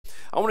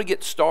I want to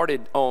get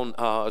started on,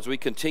 as we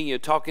continue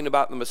talking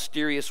about the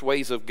mysterious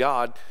ways of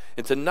God.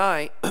 And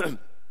tonight,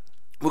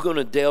 we're going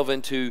to delve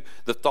into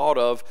the thought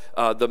of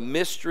the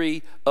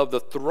mystery of the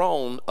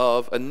throne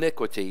of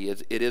iniquity.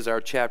 It is our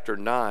chapter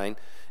 9.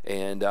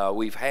 And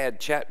we've had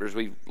chapters,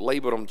 we've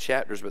labeled them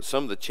chapters, but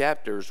some of the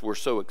chapters were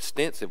so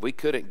extensive, we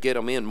couldn't get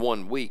them in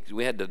 1 week.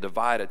 We had to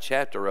divide a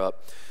chapter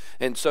up.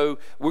 And so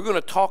we're going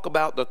to talk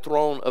about the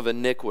throne of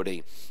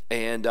iniquity.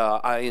 And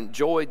I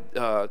enjoyed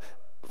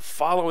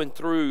following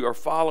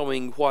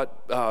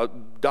what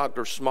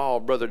Dr. Small,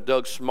 Brother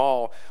Doug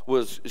Small,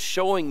 was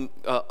showing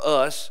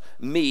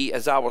me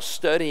as I was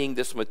studying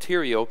this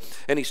material.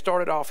 And he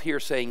started off here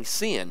saying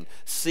sin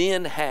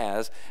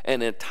has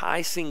an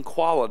enticing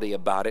quality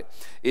about it.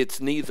 It's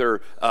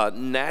neither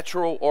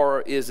natural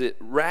or is it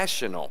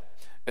rational.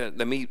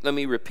 Let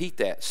me repeat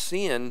that.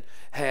 Sin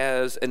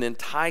has an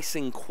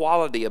enticing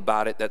quality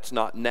about it that's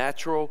not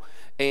natural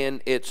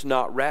and it's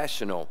not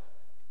rational.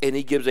 And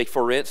he gives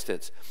for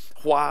instance,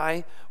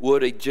 why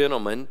would a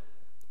gentleman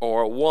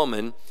or a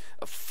woman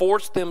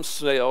force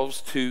themselves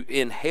to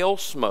inhale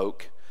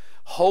smoke,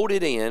 hold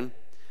it in,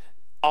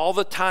 all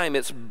the time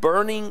it's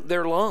burning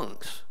their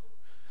lungs,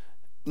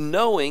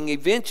 knowing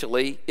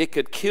eventually it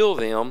could kill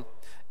them,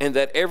 and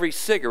that every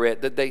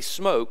cigarette that they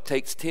smoke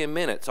takes 10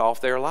 minutes off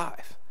their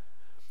life?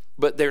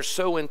 But they're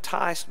so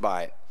enticed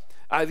by it.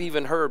 I've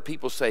even heard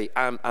people say,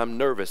 I'm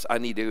nervous, I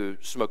need to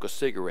smoke a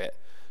cigarette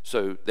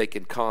so they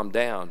can calm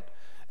down.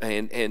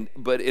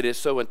 But it is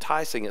so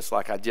enticing, it's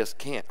like I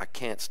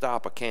can't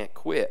stop, I can't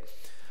quit.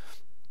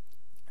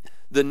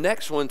 The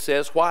next one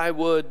says, why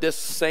would this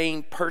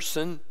same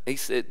person, he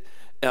said,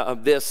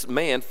 this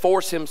man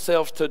force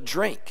himself to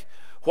drink?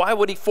 Why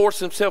would he force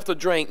himself to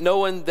drink,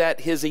 knowing that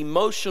his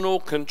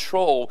emotional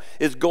control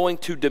is going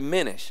to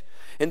diminish,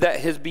 and that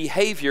his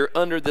behavior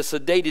under the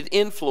sedated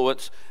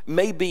influence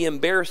may be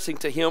embarrassing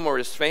to him or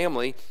his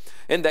family,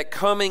 and that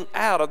coming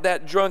out of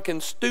that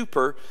drunken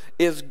stupor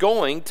is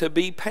going to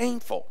be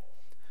painful?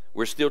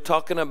 We're still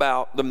talking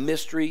about the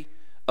mystery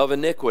of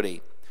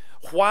iniquity.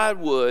 Why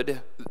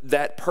would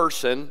that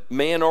person,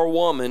 man or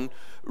woman,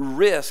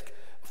 risk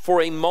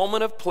for a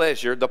moment of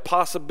pleasure the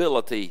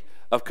possibility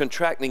of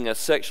contracting a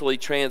sexually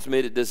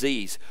transmitted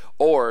disease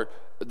or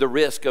the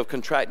risk of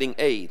contracting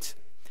AIDS?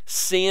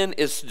 Sin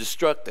is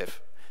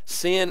destructive.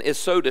 Sin is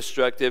so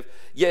destructive,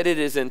 yet it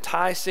is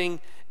enticing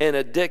and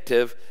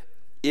addictive.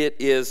 It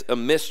is a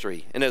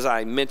mystery. And as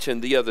I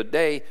mentioned the other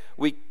day,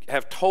 we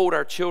have told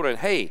our children,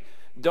 hey,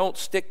 don't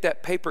stick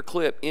that paper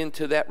clip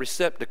into that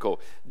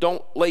receptacle.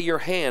 Don't lay your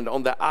hand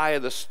on the eye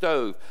of the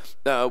stove.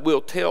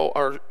 We'll tell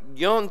our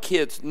young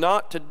kids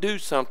not to do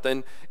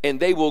something, and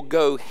they will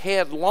go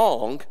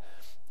headlong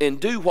and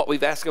do what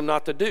we've asked them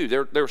not to do.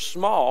 They're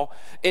small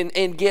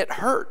and get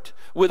hurt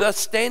with us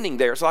standing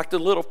there. It's like the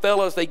little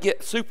fellas, they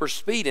get super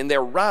speed and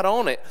they're right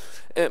on it.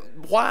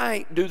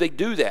 Why do they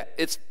do that?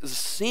 It's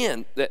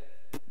sin that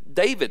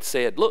David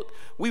said, look,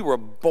 we were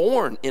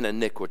born in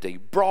iniquity,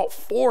 brought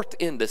forth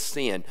into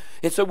sin.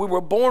 And so we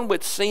were born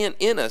with sin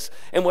in us,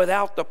 and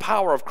without the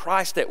power of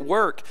Christ at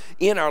work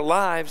in our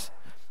lives,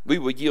 we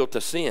would yield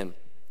to sin.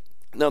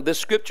 Now, this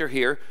scripture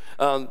here,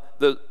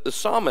 the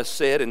psalmist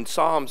said in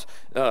Psalms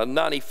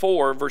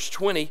 94, verse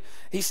 20,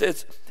 he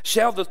says,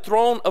 shall the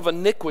throne of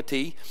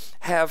iniquity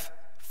have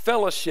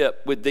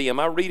fellowship with thee? Am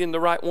I reading the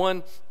right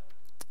one?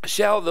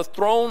 Shall the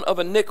throne of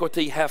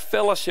iniquity have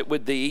fellowship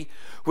with thee,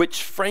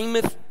 which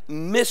frameth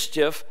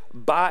mischief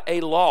by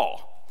a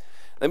law?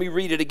 Let me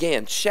read it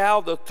again.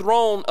 Shall the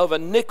throne of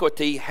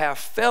iniquity have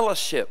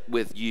fellowship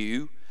with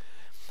you,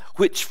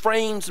 which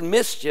frames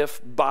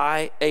mischief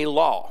by a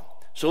law?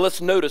 So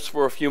let's notice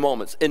for a few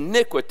moments.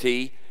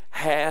 Iniquity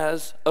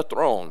has a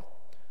throne.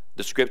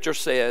 The scripture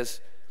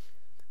says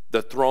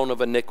the throne of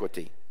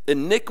iniquity.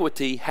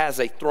 Iniquity has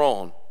a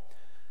throne,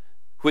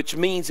 which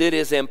means it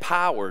is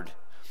empowered.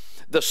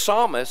 The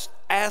psalmist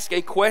asked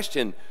a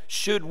question: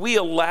 should we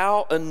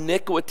allow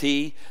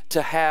iniquity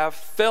to have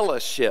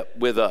fellowship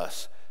with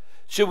us?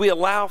 Should we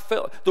allow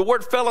the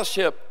word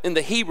fellowship in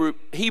the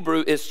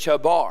Hebrew is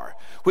chabar,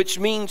 which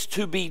means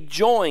to be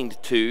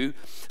joined to,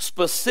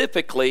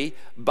 specifically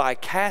by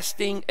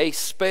casting a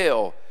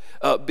spell,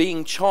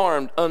 being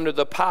charmed under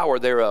the power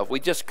thereof. We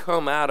just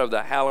come out of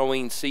the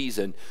Halloween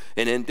season,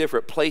 and in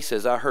different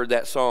places I heard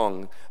that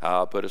song,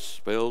 I'll put a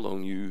spell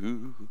on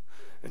you,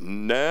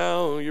 and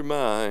now you're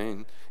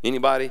mine.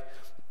 Anybody?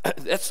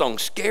 That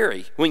song's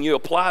scary when you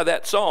apply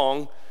that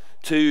song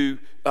to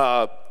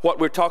what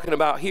we're talking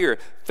about here.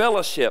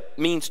 Fellowship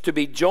means to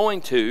be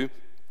joined to,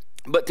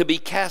 but to be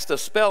cast a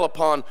spell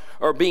upon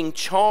or being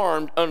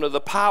charmed under the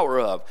power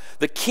of.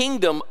 The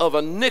kingdom of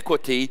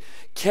iniquity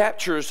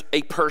captures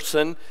a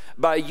person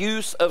by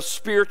use of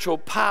spiritual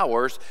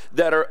powers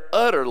that are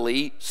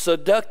utterly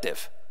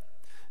seductive.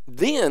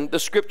 Then the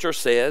scripture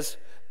says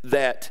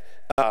that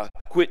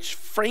which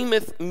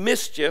frameth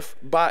mischief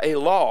by a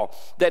law,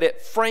 that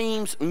it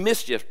frames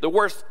mischief. The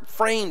word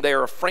frame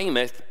there, or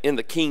frameth, in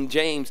the King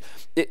James,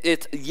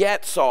 it's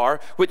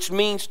yatsar, which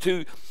means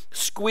to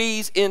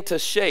squeeze into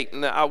shape.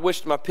 Now, I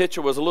wish my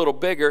picture was a little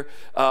bigger.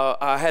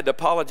 I had to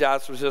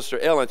apologize for Sister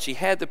Ellen. She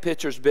had the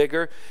pictures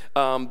bigger,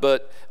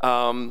 but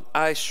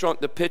I shrunk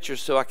the picture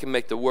so I can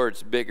make the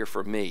words bigger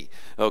for me.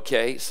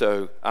 Okay,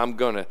 so I'm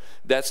gonna,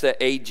 that's that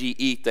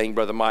AGE thing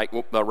Brother Mike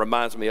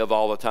reminds me of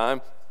all the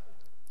time.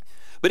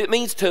 But it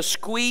means to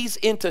squeeze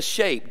into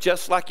shape,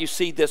 just like you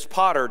see this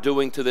potter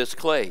doing to this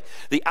clay.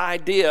 The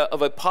idea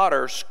of a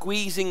potter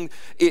squeezing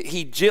it,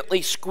 he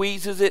gently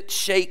squeezes it,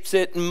 shapes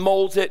it,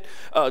 molds it,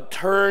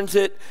 turns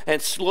it,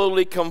 and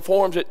slowly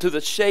conforms it to the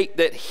shape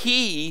that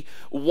he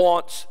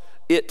wants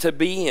it to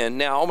be in.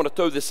 Now, I'm going to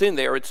throw this in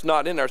there. It's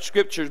not in our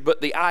scriptures,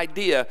 but the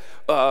idea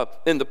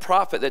in the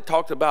prophet that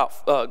talked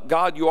about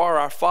God, you are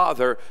our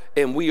Father,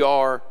 and we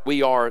are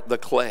the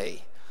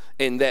clay.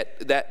 And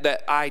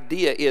that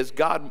idea is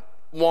God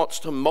wants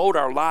to mold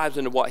our lives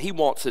into what he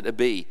wants it to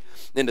be.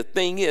 And the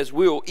thing is,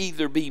 we'll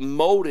either be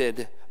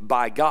molded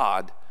by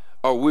God,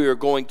 or we are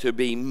going to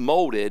be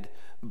molded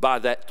by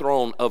that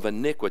throne of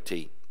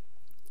iniquity.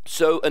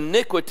 So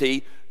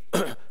iniquity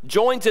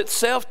joins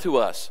itself to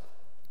us.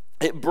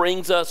 It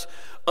brings us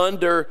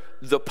under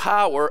the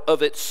power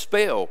of its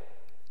spell.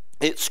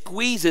 It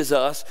squeezes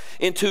us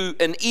into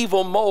an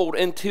evil mold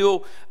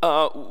until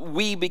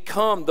we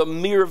become the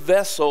mere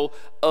vessel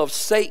of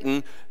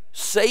Satan.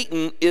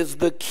 Satan is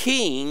the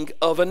king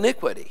of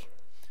iniquity.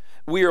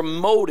 We are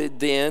molded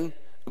then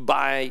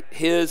by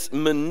his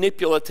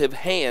manipulative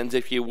hands,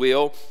 if you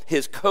will,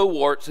 his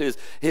cohorts,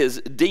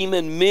 his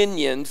demon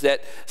minions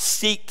that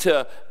seek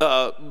to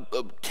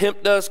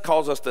tempt us,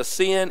 cause us to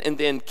sin, and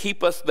then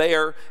keep us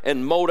there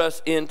and mold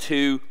us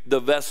into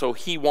the vessel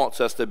he wants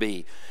us to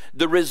be.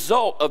 The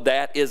result of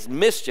that is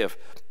mischief.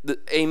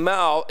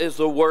 Amal is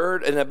the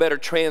word, and a better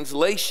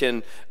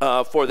translation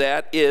for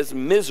that is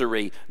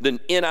misery. The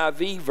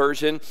NIV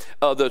version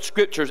of the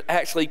scriptures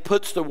actually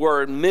puts the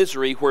word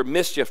misery where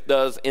mischief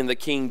does in the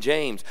King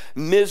James.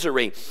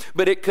 Misery.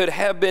 But it could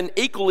have been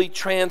equally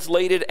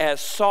translated as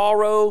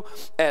sorrow,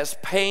 as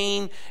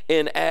pain,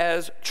 and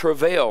as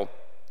travail.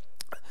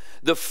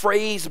 The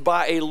phrase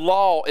by a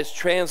law is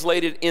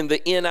translated in the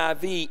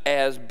NIV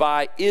as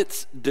by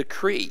its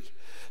decree.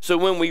 So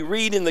when we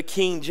read in the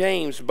King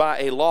James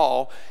by a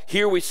law,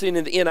 here we see in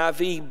the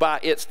NIV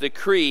by its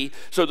decree.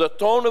 So the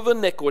throne of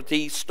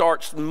iniquity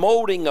starts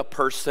molding a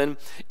person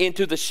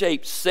into the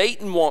shape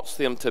Satan wants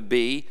them to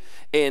be,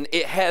 and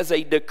it has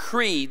a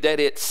decree that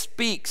it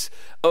speaks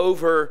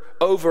over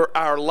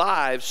our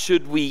lives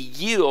should we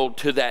yield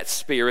to that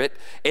spirit,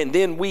 and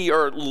then we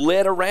are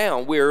led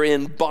around. We're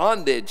in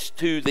bondage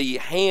to the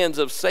hands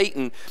of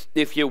Satan,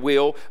 if you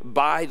will,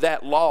 by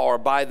that law or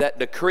by that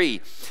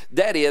decree.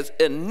 That is,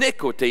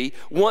 iniquity,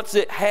 once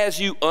it has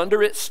you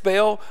under its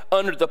spell,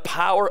 under the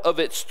power of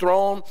its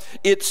throne,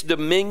 its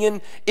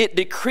dominion, it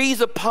decrees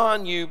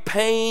upon you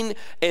pain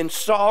and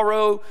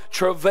sorrow,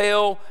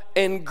 travail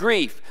and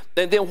grief.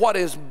 And then what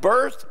is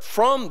birthed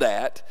from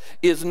that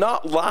is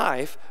not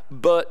life,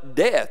 but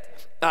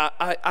death.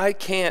 I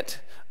can't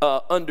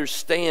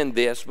understand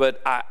this,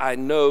 but I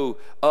know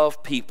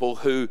of people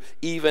who,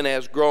 even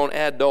as grown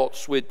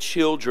adults with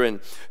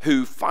children,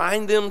 who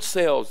find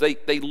themselves,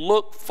 they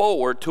look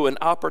forward to an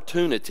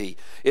opportunity,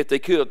 if they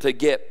could, to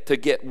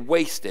get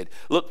wasted,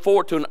 look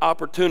forward to an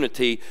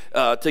opportunity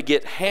to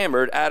get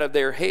hammered out of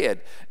their head.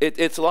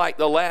 It's like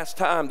the last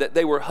time that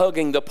they were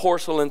hugging the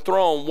porcelain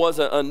throne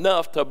wasn't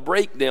enough to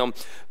break them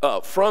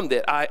from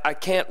that. I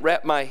can't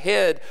wrap my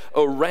head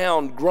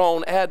around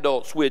grown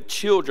adults with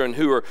children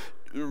who are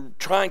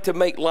trying to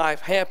make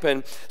life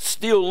happen,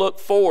 still look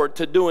forward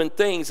to doing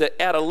things that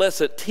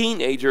adolescent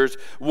teenagers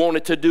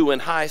wanted to do in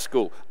high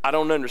school. I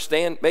don't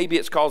understand. Maybe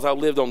it's because I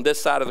lived on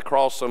this side of the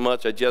cross so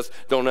much, I just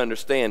don't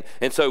understand.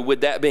 And so with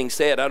that being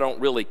said, I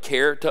don't really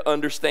care to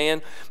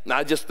understand.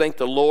 I just thank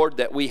the Lord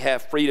that we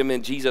have freedom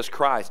in Jesus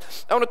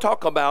Christ. I want to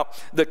talk about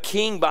the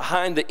king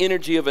behind the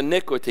energy of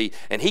iniquity,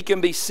 and he can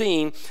be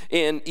seen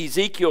in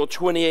Ezekiel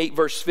 28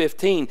 verse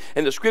 15.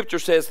 And the scripture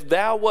says,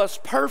 "Thou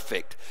wast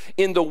perfect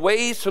in the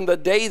ways from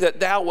the day that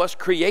thou wast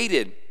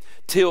created,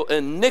 till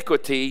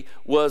iniquity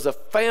was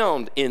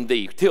found in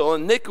thee." Till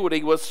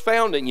iniquity was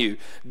found in you.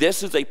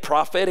 This is a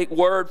prophetic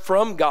word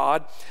from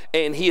God,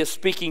 and he is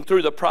speaking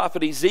through the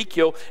prophet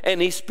Ezekiel,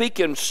 and he's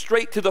speaking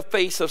straight to the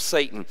face of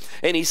Satan.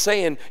 And he's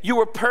saying, you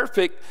were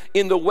perfect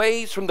in the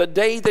ways from the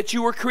day that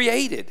you were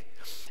created,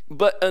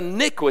 but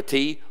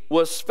iniquity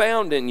was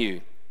found in you.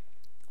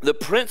 The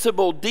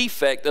principal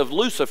defect of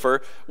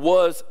Lucifer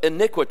was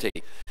iniquity.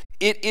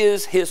 It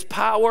is his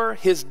power,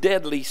 his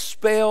deadly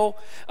spell,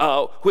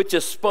 which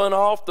is spun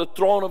off the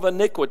throne of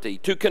iniquity.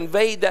 To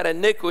convey that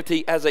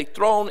iniquity as a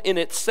throne in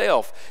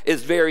itself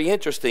is very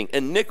interesting.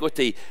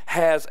 Iniquity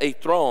has a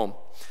throne.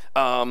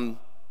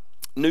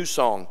 New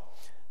song.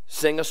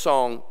 Sing a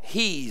song.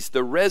 He's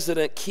the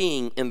resident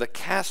king in the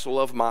castle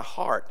of my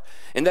heart.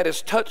 And that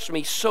has touched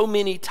me so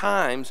many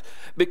times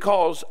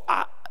because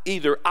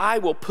either I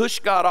will push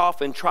God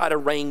off and try to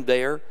reign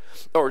there,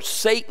 or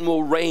Satan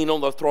will reign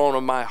on the throne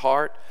of my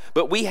heart.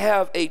 But we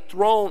have a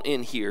throne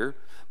in here,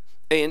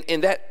 and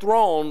that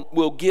throne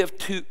will give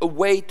a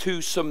way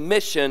to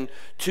submission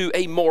to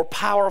a more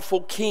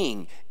powerful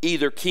king,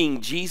 either King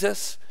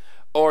Jesus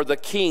or the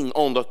king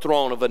on the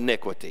throne of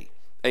iniquity.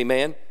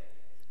 Amen?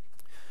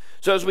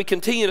 So as we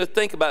continue to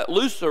think about it,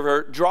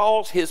 Lucifer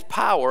draws his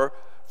power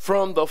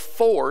from the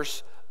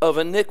force of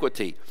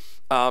iniquity.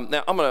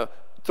 Now, I'm going to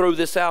throw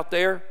this out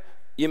there.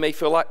 You may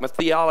feel like my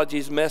theology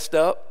is messed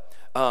up,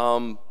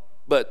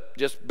 but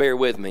just bear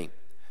with me.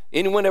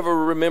 Anyone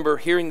ever remember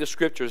hearing the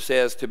scripture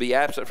says to be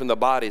absent from the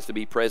body is to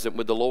be present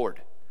with the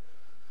Lord?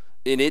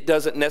 And it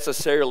doesn't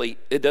necessarily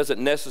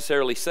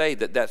say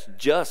that that's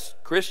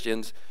just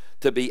Christians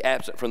to be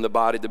absent from the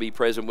body, to be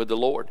present with the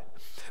Lord.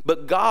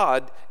 But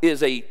God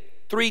is a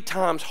 3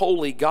 times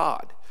holy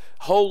God.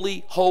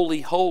 Holy, holy,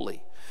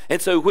 holy.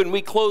 And so when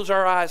we close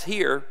our eyes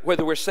here,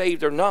 whether we're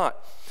saved or not,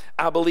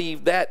 I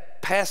believe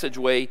that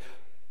passageway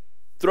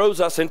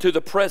throws us into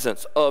the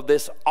presence of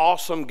this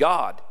awesome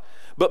God.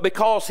 But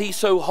because he's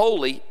so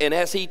holy, and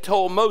as he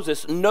told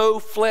Moses, no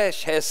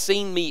flesh has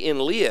seen me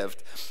and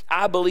lived,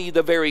 I believe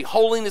the very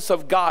holiness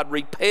of God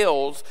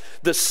repels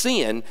the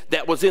sin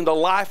that was in the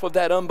life of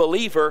that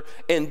unbeliever,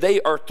 and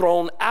they are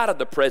thrown out of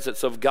the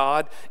presence of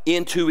God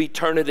into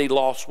eternity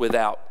lost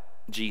without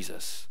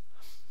Jesus.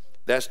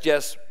 That's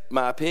just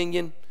my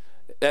opinion.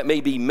 That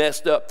may be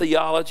messed up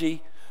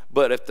theology,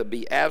 but if to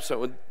be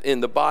absent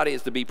in the body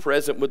is to be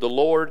present with the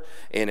Lord,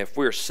 and if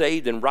we're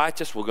saved and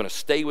righteous, we're going to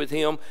stay with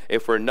him.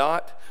 If we're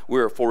not,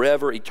 we're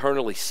forever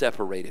eternally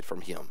separated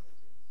from him.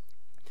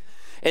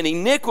 And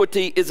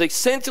iniquity is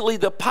essentially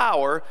the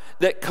power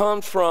that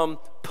comes from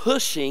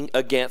pushing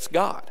against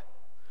God.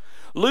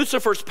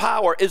 Lucifer's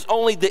power is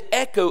only the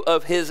echo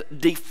of his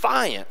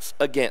defiance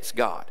against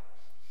God.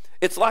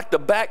 It's like the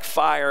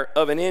backfire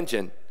of an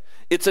engine.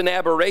 It's an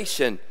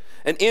aberration,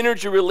 an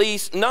energy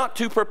release not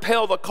to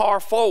propel the car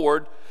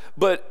forward,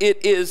 but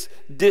it is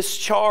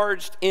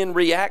discharged in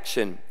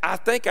reaction. I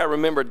think I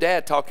remember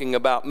Dad talking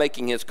about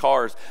making his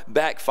cars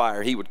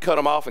backfire. He would cut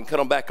them off and cut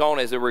them back on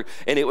as they were,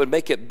 and it would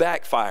make it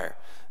backfire.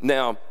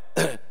 Now,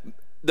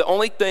 the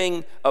only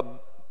thing a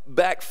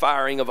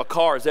backfiring of a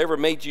car has ever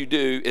made you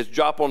do is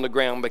drop on the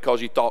ground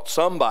because you thought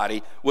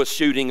somebody was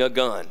shooting a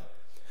gun.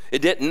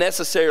 It didn't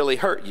necessarily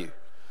hurt you,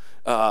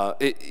 but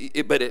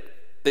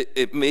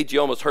it made you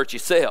almost hurt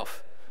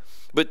yourself.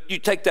 But you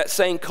take that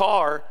same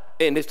car,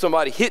 and if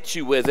somebody hits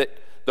you with it,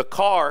 the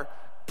car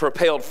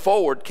propelled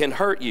forward can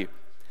hurt you.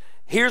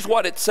 Here's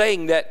what it's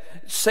saying, that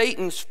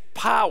Satan's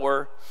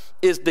power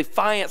is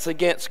defiance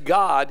against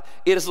God.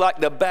 It is like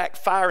the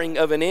backfiring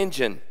of an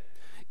engine.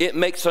 It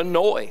makes a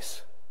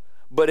noise,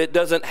 but it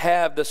doesn't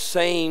have the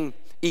same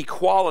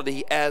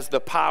equality as the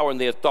power and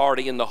the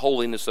authority and the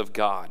holiness of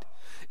God.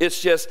 It's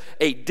just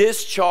a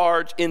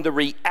discharge in the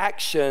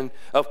reaction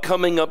of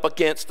coming up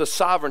against the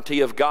sovereignty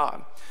of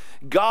God.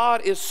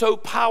 God is so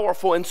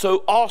powerful and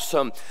so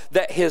awesome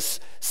that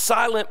his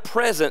silent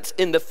presence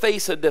in the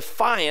face of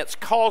defiance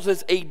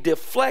causes a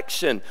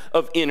deflection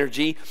of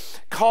energy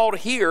called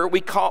here,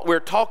 we're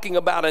talking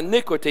about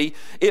iniquity.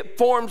 It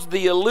forms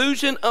the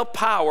illusion of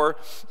power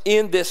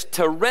in this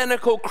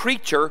tyrannical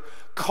creature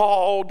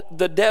called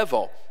the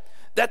devil.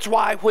 That's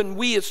why when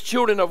we as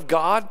children of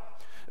God,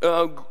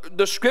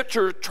 the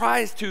scripture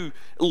tries to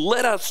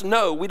let us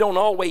know, we don't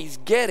always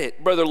get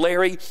it, Brother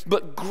Larry,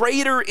 but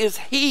greater is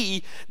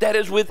he that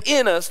is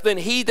within us than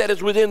he that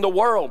is within the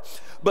world.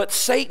 But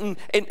Satan,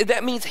 and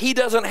that means he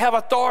doesn't have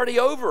authority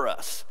over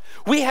us.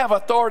 We have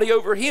authority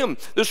over him.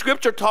 The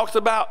scripture talks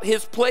about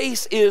his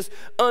place is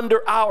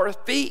under our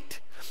feet.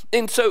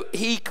 And so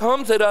he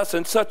comes at us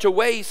in such a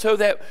way so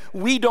that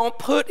we don't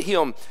put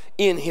him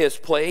in his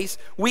place.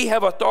 We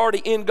have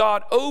authority in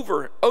God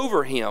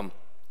over him.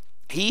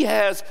 He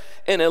has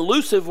an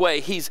elusive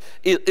way. He's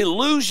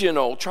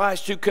illusional,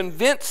 tries to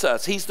convince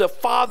us. He's the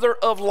father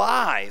of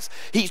lies.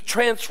 He's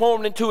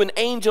transformed into an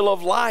angel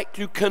of light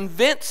to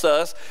convince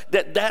us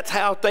that that's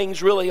how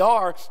things really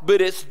are, but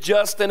it's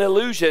just an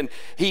illusion.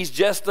 He's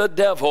just the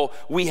devil.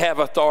 We have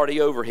authority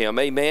over him.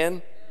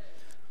 Amen?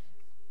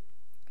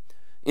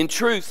 In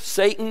truth,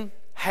 Satan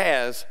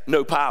has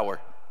no power.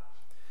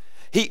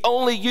 He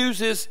only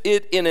uses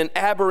it in an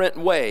aberrant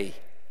way.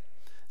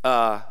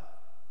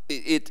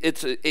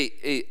 It's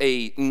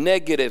a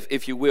negative,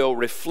 if you will,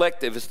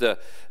 reflective. It's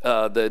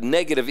the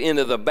negative end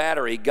of the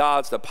battery.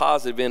 God's the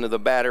positive end of the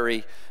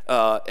battery.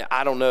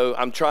 I don't know.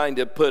 I'm trying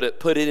to put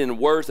it in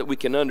words that we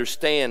can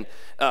understand.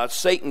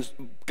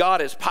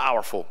 God is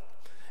powerful,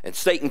 and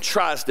Satan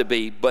tries to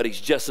be, but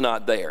he's just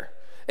not there.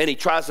 And he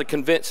tries to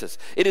convince us.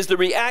 It is the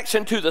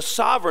reaction to the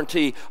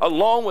sovereignty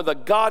along with a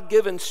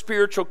God-given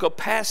spiritual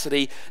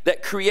capacity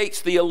that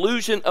creates the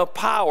illusion of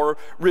power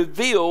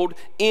revealed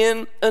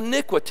in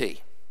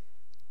iniquity.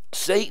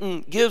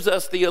 Satan gives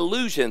us the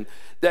illusion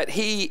that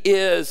he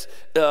is,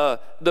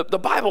 the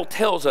Bible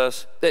tells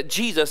us that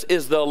Jesus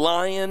is the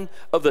Lion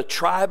of the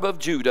tribe of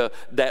Judah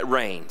that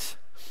reigns.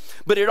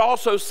 But it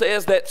also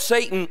says that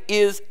Satan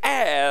is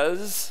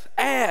as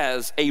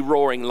a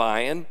roaring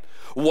lion,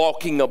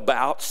 walking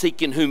about,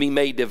 seeking whom he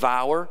may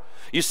devour.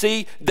 You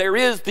see, there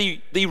is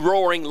the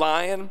roaring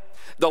lion,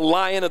 the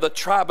lion of the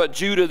tribe of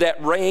Judah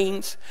that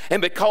reigns.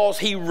 And because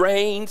he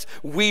reigns,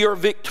 we are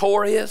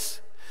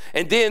victorious.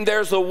 And then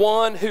there's the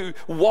one who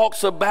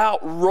walks about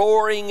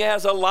roaring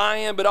as a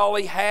lion, but all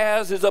he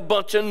has is a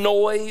bunch of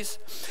noise.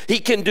 He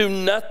can do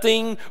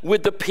nothing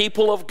with the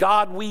people of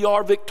God. We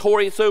are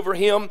victorious over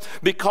him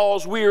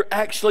because we're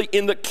actually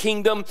in the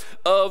kingdom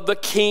of the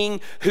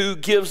King who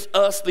gives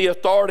us the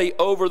authority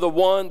over the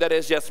one that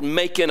is just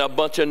making a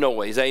bunch of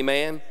noise.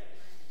 Amen?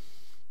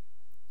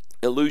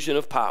 Illusion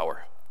of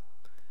power.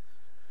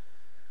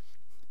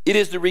 It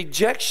is the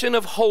rejection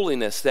of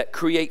holiness that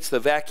creates the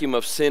vacuum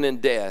of sin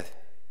and death,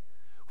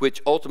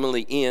 which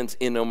ultimately ends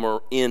in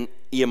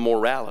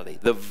immorality.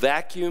 The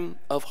vacuum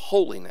of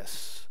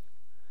holiness.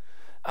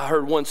 I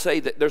heard one say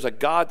that there's a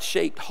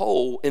God-shaped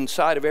hole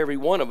inside of every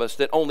one of us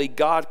that only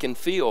God can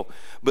fill.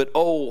 But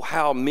oh,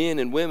 how men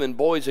and women,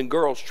 boys and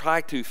girls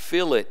try to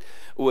fill it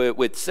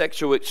with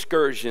sexual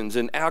excursions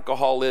and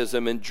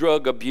alcoholism and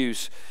drug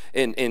abuse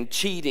and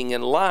cheating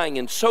and lying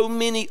and so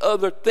many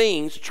other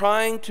things,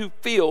 trying to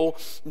fill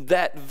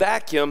that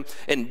vacuum.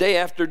 And day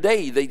after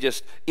day, they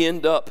just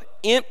end up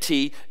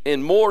empty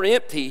and more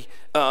empty.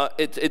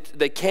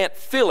 They can't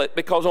fill it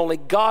because only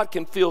God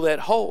can fill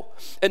that hole.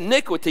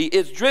 Iniquity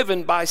is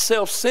driven by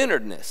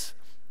self-centeredness,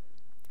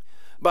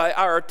 by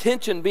our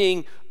attention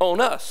being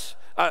on us.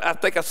 I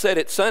think I said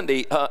it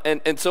Sunday,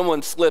 and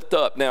someone slipped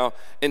up now,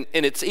 and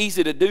it's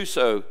easy to do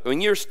so.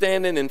 When you're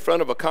standing in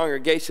front of a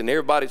congregation,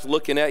 everybody's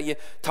looking at you,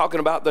 talking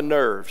about the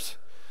nerves.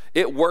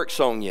 It works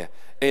on you.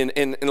 And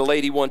a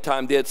lady one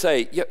time did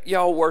say,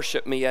 y'all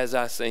worship me as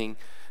I sing.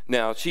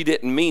 Now, she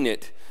didn't mean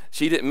it.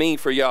 She didn't mean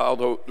for y'all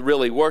to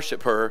really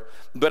worship her,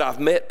 but I've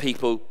met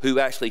people who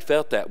actually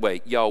felt that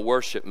way. Y'all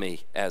worship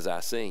me as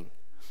I sing.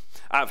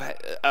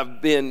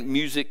 I've been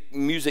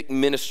music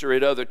minister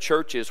at other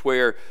churches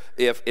where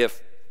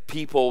if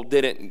people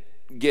didn't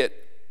get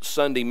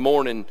Sunday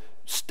morning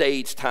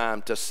stage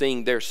time to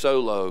sing their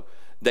solo,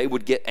 they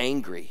would get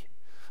angry.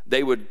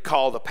 They would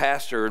call the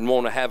pastor and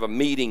want to have a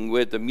meeting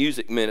with the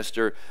music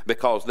minister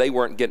because they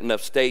weren't getting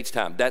enough stage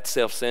time. That's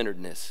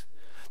self-centeredness.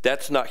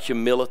 That's not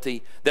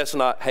humility. That's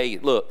not, hey,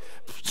 look,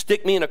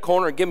 stick me in a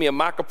corner and give me a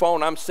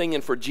microphone. I'm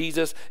singing for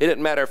Jesus. It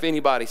doesn't matter if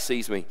anybody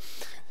sees me.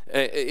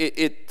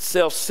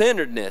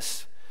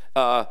 Self-centeredness,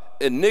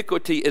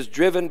 iniquity is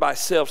driven by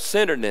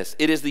self-centeredness.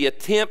 It is the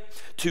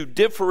attempt to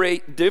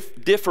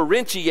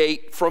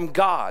differentiate from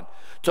God,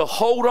 to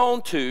hold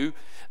on to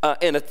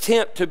an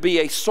attempt to be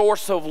a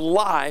source of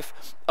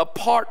life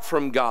apart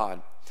from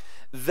God.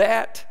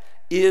 That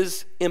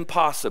is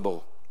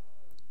impossible.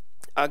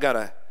 I got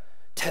to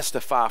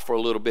testify for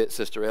a little bit,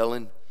 Sister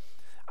Ellen.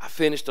 I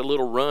finished a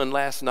little run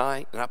last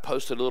night, and I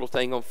posted a little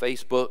thing on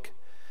Facebook.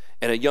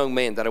 And a young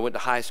man that I went to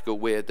high school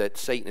with, that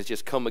Satan has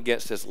just come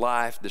against his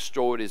life,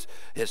 destroyed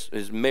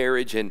his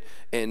marriage, and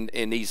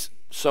he's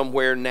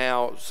somewhere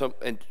now,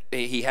 and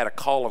he had a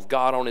call of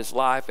God on his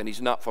life, and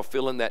he's not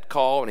fulfilling that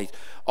call, and he's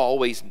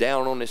always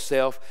down on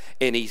himself.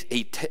 And he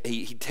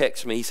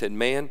texted me. He said,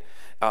 man,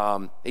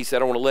 he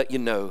said, I want to let you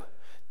know,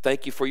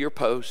 thank you for your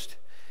post.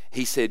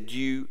 He said,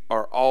 you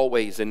are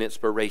always an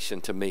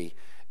inspiration to me.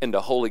 And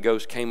the Holy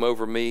Ghost came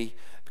over me,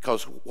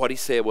 because what he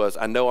said was,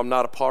 I know I'm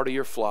not a part of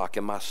your flock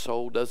and my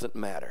soul doesn't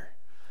matter,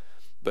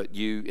 but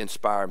you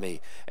inspire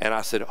me. And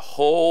I said,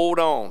 hold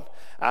on.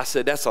 I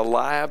said, that's a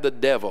lie of the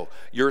devil.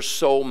 Your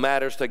soul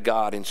matters to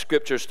God. And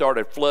scripture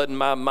started flooding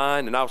my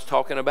mind, and I was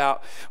talking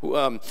about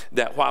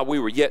that while we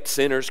were yet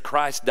sinners,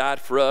 Christ died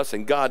for us,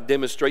 and God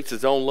demonstrates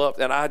his own love.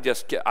 And I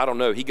don't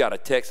know, he got a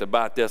text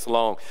about this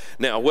long.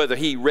 Now, whether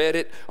he read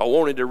it or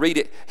wanted to read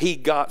it, he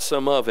got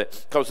some of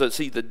it. Because,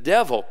 see, the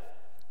devil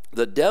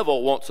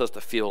wants us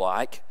to feel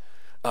like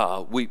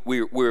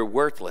we're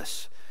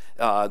worthless,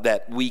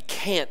 that we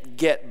can't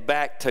get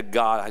back to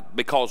God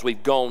because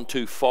we've gone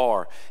too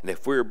far. And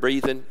if we're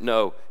breathing,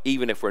 no,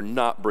 even if we're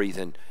not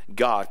breathing,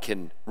 God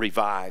can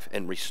revive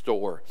and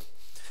restore.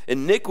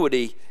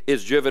 Iniquity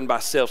is driven by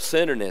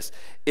self-centeredness.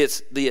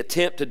 It's the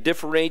attempt to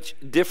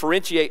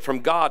differentiate from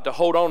God, to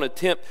hold on,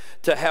 attempt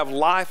to have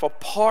life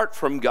apart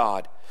from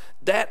God.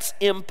 That's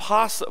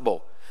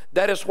impossible.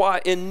 That is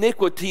why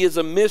iniquity is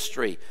a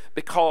mystery,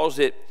 because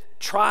it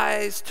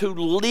tries to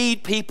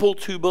lead people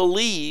to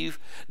believe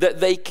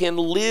that they can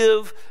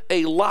live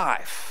a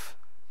life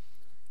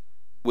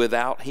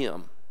without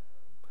him,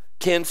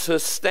 can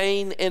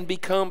sustain and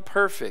become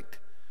perfect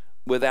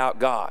without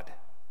God.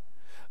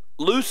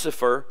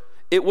 Lucifer,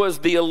 it was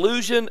the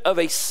illusion of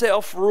a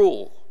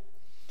self-rule,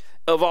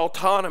 of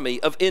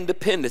autonomy, of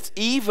independence,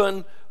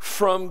 even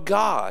from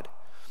God.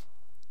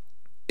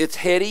 It's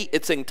heady,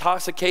 it's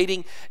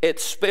intoxicating,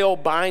 it's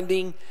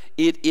spellbinding,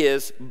 it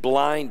is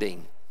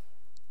blinding.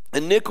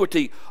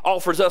 Iniquity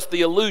offers us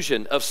the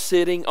illusion of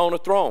sitting on a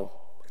throne.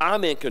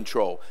 I'm in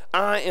control.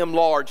 I am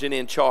large and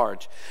in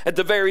charge. At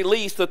the very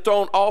least, the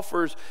throne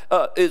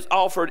is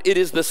offered. It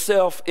is the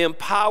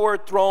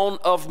self-empowered throne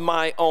of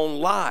my own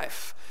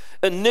life.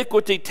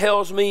 Iniquity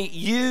tells me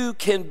you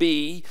can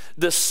be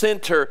the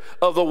center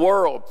of the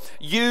world.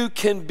 You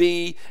can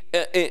be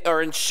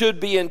and should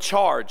be in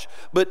charge.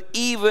 But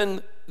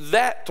even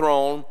that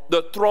throne,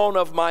 the throne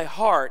of my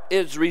heart,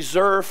 is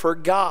reserved for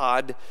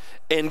God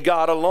and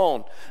God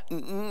alone.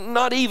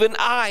 Not even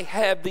I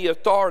have the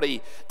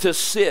authority to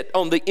sit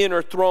on the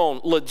inner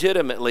throne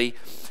legitimately.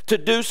 To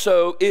do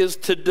so is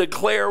to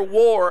declare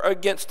war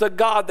against the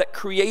God that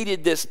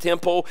created this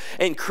temple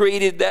and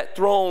created that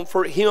throne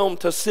for him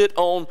to sit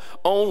on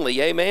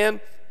only.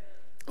 Amen?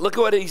 Look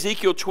at what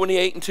Ezekiel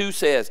 28:2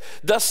 says.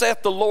 Thus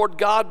saith the Lord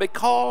God,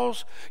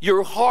 because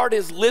your heart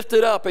is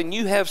lifted up and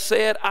you have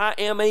said, I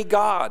am a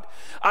God.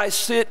 I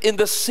sit in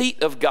the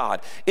seat of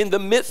God, in the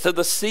midst of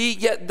the sea,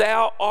 yet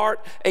thou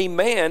art a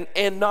man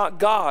and not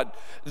God.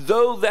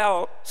 Though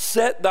thou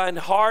set thine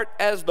heart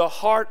as the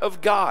heart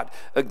of God.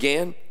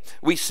 Again,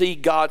 we see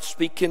God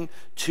speaking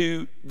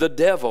to the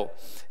devil.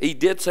 He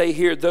did say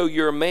here, though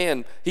you're a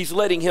man, he's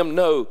letting him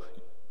know,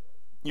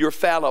 you're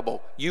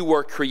fallible. You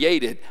were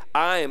created.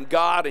 I am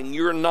God and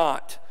you're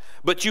not.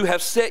 But you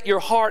have set your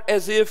heart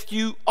as if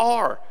you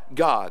are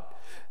God.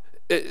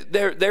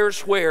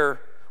 There's where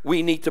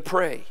we need to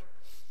pray.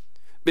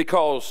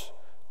 Because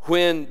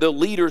when the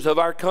leaders of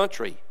our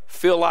country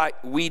feel like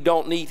we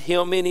don't need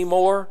him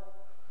anymore,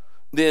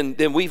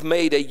 then we've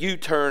made a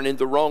U-turn in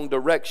the wrong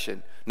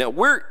direction. Now,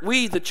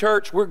 we the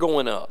church, we're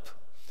going up.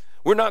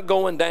 We're not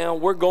going down.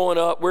 We're going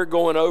up. We're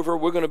going over.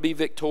 We're going to be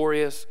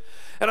victorious.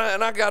 And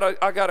I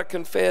gotta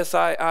confess,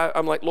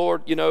 I'm like,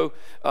 Lord,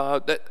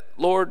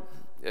 Lord,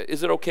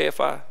 is it okay if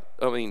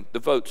the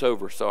vote's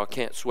over, so I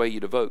can't sway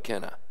you to vote,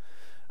 can I?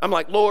 I'm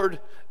like, Lord,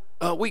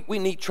 we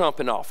need Trump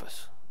in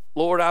office.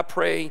 Lord, I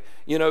pray,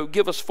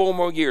 give us 4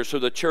 more years so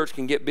the church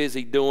can get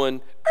busy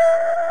doing.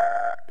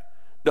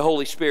 The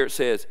Holy Spirit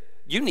says,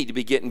 you need to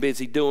be getting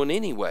busy doing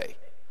anyway,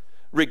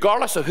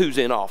 regardless of who's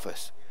in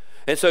office.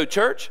 And so,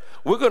 church,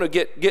 we're going to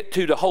get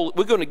to the holy.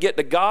 We're going to get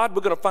to God.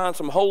 We're going to find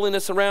some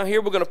holiness around here.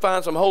 We're going to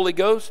find some Holy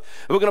Ghost.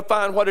 And we're going to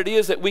find what it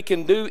is that we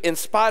can do in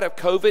spite of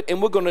COVID,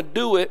 and we're going to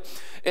do it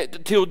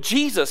till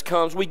Jesus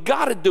comes. We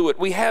got to do it.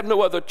 We have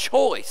no other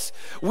choice.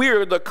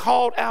 We're the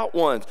called out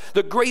ones.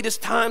 The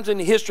greatest times in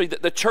history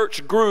that the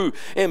church grew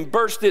and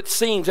burst its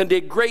seams and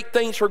did great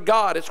things for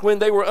God. It's when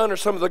they were under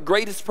some of the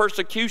greatest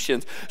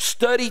persecutions.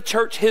 Study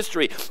church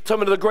history.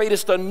 Some of the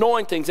greatest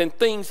anointings and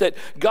things that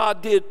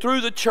God did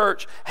through the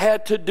church had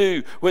to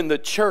do when the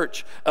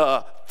church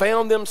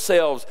found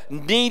themselves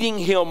needing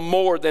him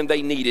more than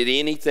they needed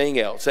anything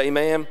else.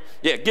 Amen?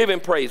 Yeah, give him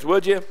praise,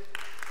 would you?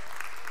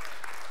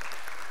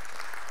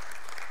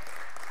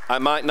 I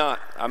might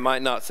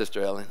not,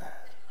 Sister Ellen.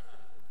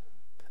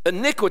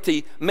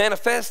 Iniquity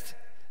manifests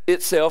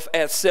itself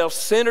as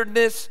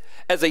self-centeredness,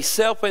 as a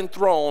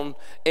self-enthroned,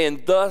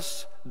 and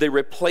thus the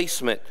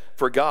replacement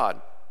for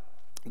God.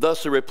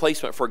 Thus the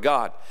replacement for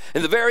God.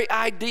 And the very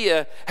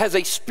idea has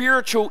a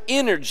spiritual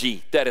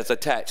energy that is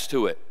attached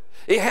to it.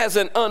 It has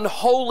an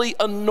unholy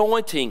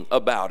anointing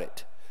about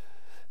it.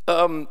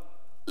 I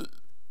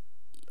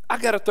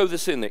got to throw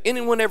this in there.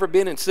 Anyone ever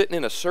been sitting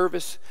in a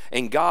service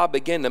and God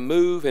began to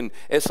move, and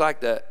it's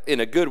like in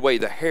a good way,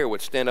 the hair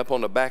would stand up on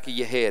the back of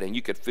your head and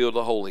you could feel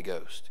the Holy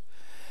Ghost.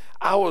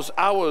 I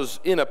was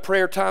in a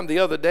prayer time the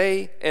other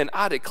day, and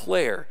I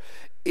declare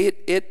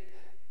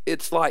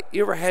it's like,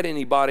 you ever had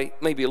anybody,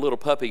 maybe a little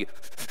puppy,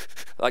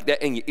 like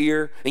that in your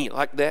ear, and you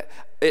like that?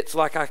 It's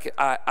like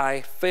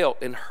I felt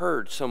and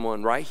heard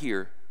someone right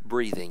here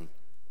breathing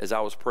as I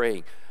was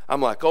praying.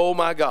 I'm like, oh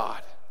my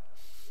God,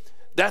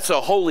 that's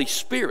a Holy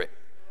Spirit.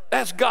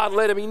 That's God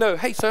letting me know,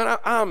 hey son,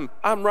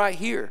 I'm right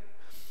here.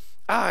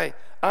 I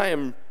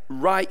am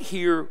right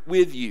here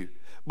with you.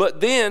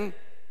 But then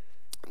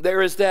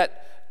there is that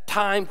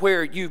time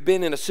where you've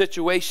been in a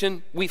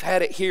situation. We've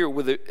had it here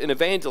with an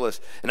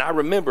evangelist, and I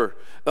remember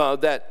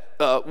that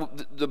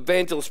the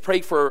evangelist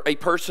prayed for a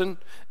person,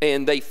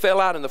 and they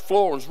fell out on the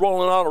floor and was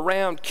rolling all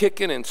around,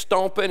 kicking and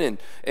stomping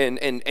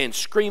and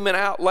screaming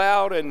out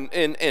loud, and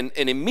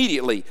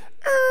immediately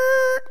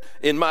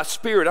in my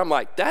spirit I'm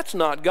like, that's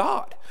not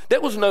God. There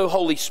was no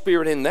Holy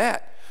Spirit in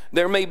that.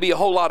 There may be a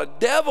whole lot of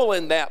devil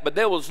in that, but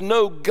there was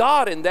no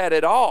God in that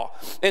at all.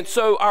 And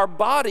so our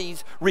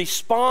bodies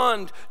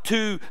respond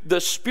to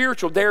the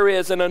spiritual. There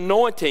is an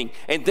anointing,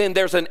 and then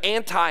there's an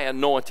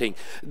anti-anointing.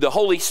 The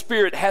Holy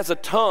Spirit has a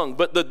tongue,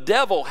 but the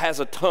devil has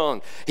a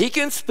tongue. He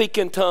can speak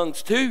in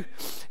tongues too.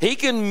 He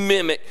can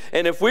mimic.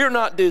 And if we're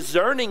not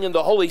discerning in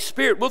the Holy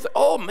Spirit, we'll say,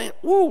 oh man,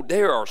 woo,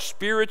 they are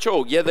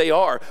spiritual. Yeah, they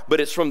are, but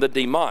it's from the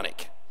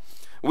demonic.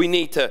 We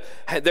need to,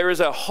 there is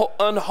an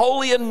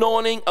unholy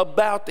anointing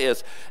about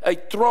this. A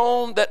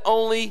throne that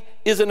only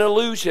is an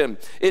illusion.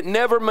 It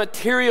never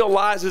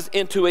materializes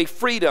into a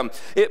freedom.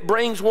 It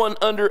brings one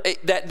under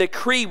that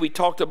decree we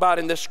talked about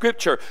in the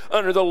scripture,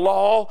 under the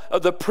law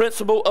of the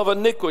principle of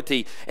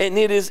iniquity. And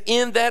it is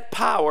in that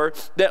power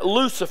that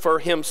Lucifer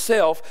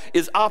himself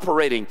is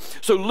operating.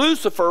 So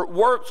Lucifer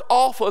works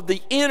off of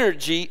the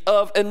energy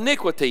of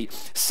iniquity.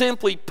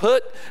 Simply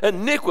put,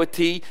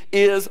 iniquity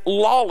is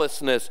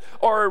lawlessness,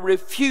 or a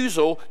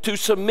refusal to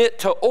submit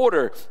to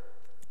order.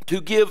 to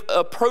give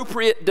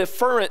appropriate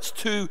deference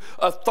to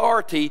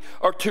authority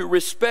or to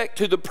respect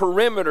to the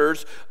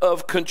perimeters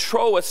of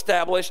control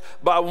established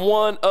by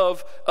one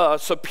of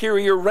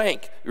superior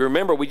rank. You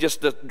remember, we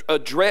just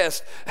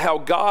addressed how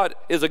God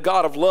is a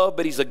God of love,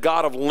 but he's a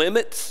God of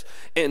limits.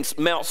 And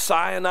Mount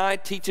Sinai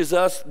teaches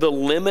us the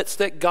limits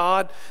that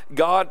God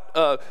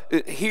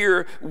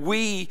here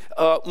we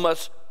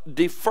must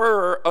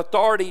defer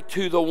authority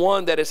to the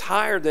one that is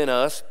higher than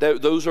us.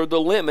 Those are the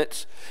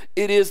limits.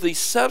 It is the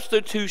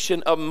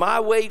substitution of my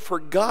way for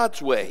God's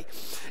way.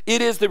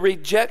 It is the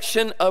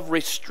rejection of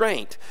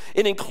restraint.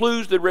 It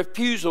includes the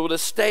refusal to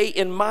stay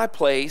in my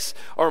place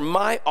or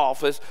my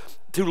office,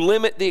 to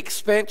limit the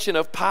expansion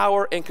of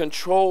power and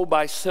control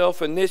by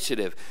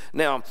self-initiative.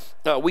 Now,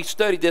 we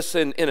studied this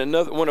in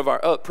another one of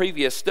our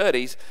previous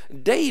studies.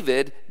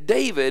 David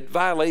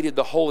violated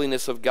the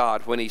holiness of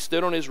God when he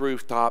stood on his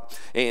rooftop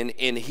and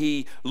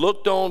he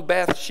looked on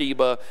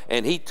Bathsheba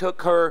and he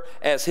took her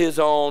as his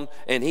own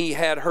and he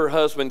had her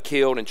husband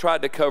killed and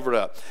tried to cover it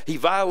up. He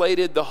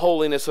violated the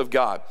holiness of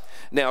God.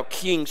 Now,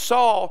 King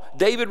Saul,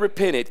 David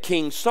repented.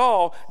 King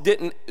Saul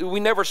we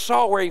never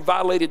saw where he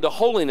violated the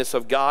holiness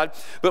of God,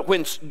 but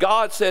when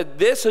God said,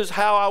 this is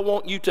how I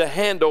want you to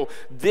handle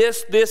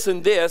this, this,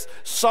 and this,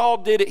 Saul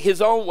did it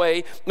his own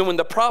way. And when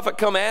the prophet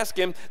come ask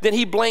him, then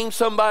he blamed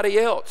somebody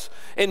else.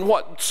 And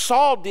what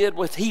Saul did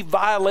was he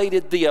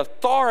violated the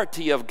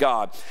authority of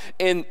God.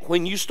 And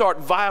when you start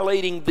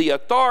violating the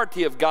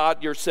authority of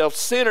God, your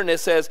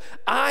self-centeredness says,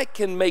 I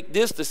can make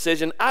this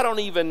decision. I don't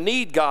even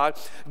need God.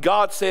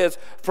 God says,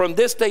 from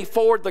this day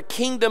forward, the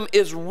kingdom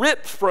is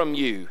ripped from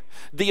you.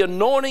 The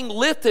anointing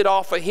lifted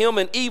off of him,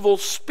 and evil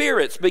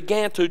spirits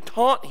began to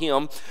taunt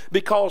him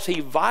because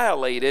he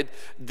violated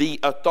the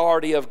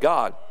authority of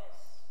God.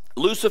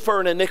 Lucifer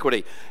and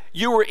iniquity.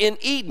 You were in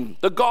Eden,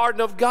 the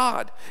garden of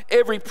God.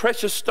 Every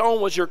precious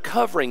stone was your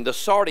covering: the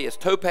sardius,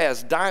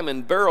 topaz,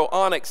 diamond, beryl,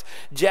 onyx,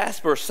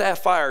 jasper,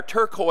 sapphire,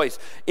 turquoise,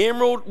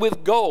 emerald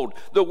with gold.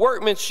 The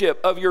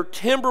workmanship of your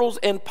timbrels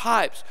and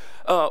pipes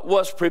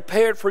was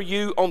prepared for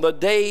you on the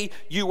day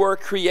you were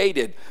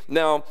created.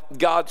 Now,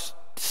 God's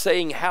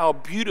saying how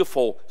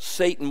beautiful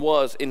Satan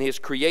was in his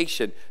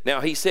creation.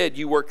 Now, he said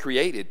you were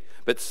created,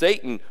 but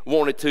Satan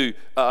wanted to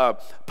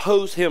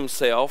poise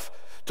himself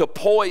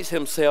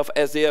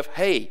as if,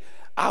 hey,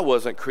 I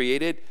wasn't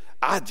created,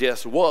 I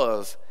just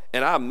was,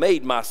 and I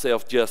made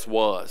myself just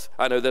was.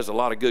 I know there's a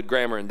lot of good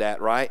grammar in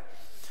that, right?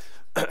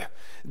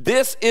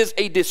 This is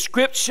a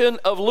description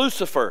of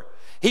Lucifer.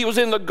 He was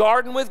in the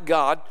garden with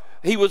God.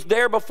 He was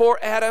there before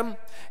Adam.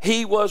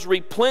 He was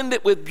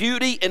resplendent with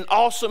beauty and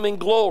awesome in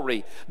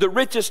glory. The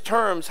richest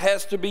terms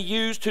has to be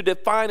used to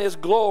define his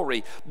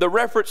glory. The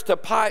reference to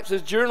pipes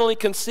is generally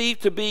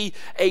conceived to be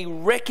a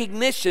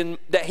recognition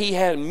that he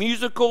had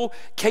musical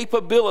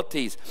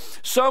capabilities.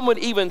 Some would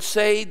even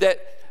say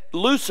that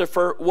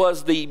Lucifer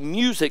was the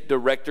music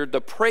director, the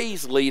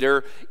praise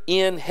leader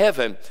in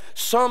heaven.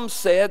 Some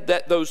said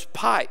that those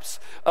pipes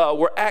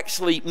were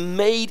actually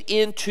made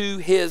into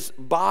his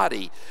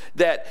body,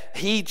 that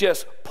he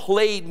just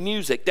played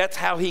music. That's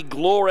how he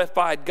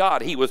glorified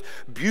God. He was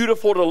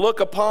beautiful to look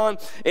upon,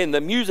 and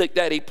the music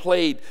that he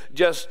played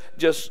just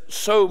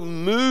so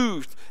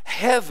moved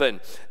heaven.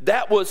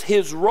 That was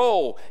his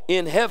role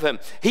in heaven.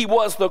 He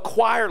was the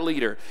choir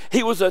leader.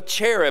 He was a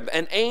cherub,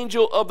 an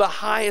angel of the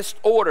highest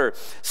order,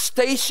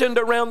 stationed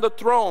around the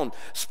throne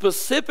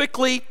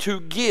specifically to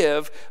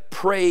give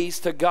praise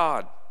to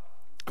God.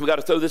 We got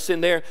to throw this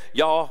in there.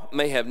 Y'all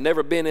may have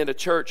never been in a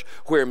church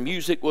where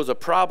music was a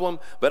problem,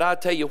 but I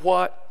tell you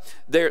what,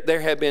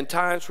 there have been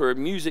times where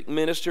music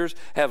ministers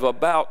have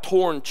about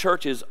torn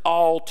churches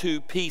all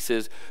to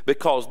pieces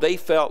because they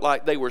felt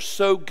like they were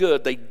so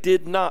good they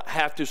did not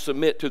have to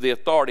submit to the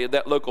authority of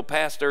that local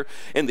pastor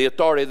and the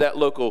authority of that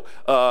local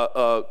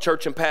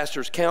church and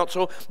pastors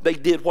council. They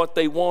did what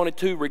they wanted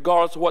to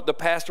regardless of what the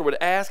pastor would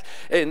ask,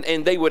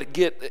 and they would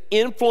get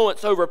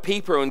influence over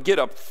people and get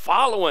a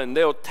following.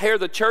 They'll tear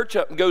the church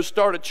up and go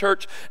start a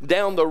church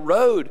down the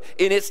road.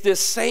 And it's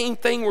this same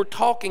thing we're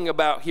talking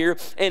about here,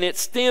 and it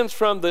stems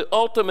from the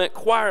ultimate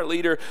choir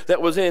leader that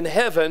was in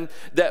heaven,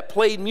 that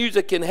played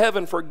music in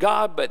heaven for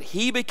God, but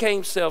he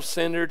became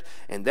self-centered,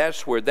 and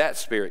that's where that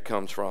spirit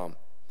comes from.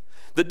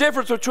 The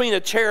difference between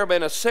a cherub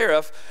and a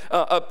seraph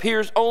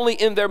appears only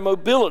in their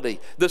mobility.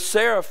 The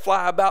seraph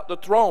fly about the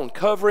throne,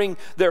 covering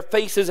their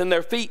faces and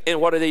their feet, and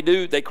what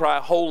do? They cry,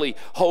 holy,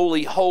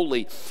 holy,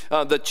 holy.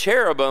 The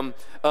cherubim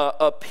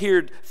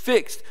appeared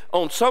fixed.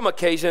 On some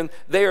occasion,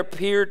 they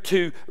appeared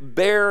to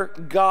bear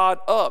God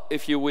up,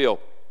 if you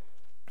will.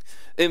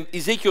 In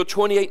Ezekiel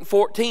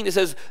 28:14, it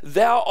says,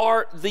 thou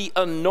art the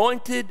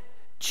anointed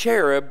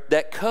cherub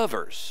that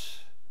covers.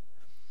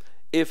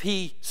 If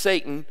he,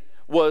 Satan,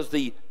 was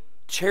the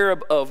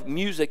cherub of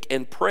music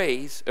and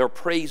praise, or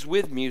praise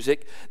with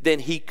music, then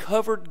he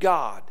covered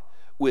God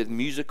with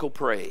musical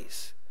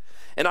praise.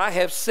 And I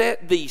have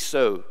set thee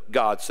so,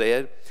 God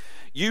said.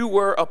 You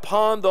were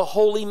upon the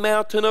holy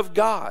mountain of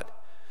God.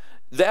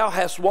 Thou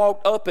hast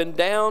walked up and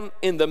down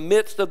in the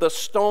midst of the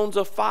stones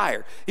of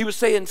fire. He was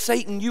saying,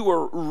 Satan, you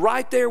were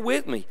right there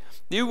with me.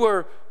 You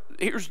were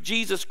here's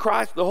Jesus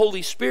Christ, the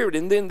Holy Spirit,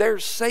 and then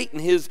there's Satan,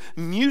 his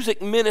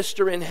music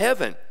minister in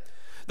heaven.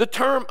 The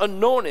term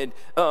anointed,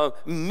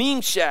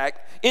 Meshach,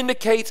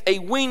 indicates a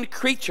winged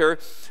creature,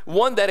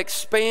 one that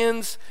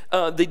expands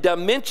the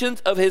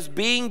dimensions of his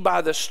being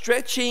by the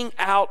stretching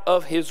out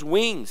of his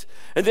wings.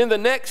 And then the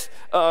next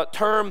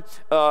term,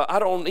 I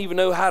don't even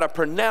know how to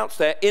pronounce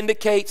that,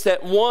 indicates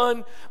that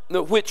one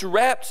which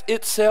wraps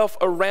itself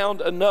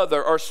around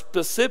another, or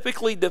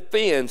specifically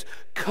defends,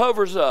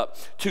 covers up,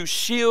 to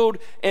shield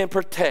and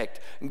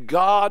protect.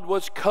 God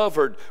was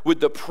covered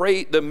with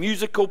the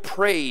musical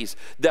praise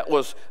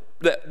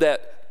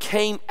that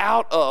came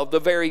out of the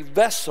very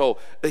vessel,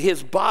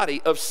 his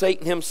body of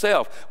Satan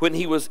himself, when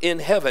he was in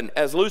heaven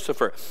as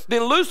Lucifer.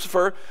 Then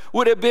Lucifer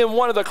would have been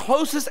one of the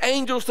closest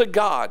angels to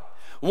God,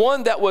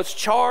 one that was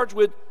charged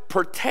with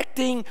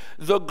protecting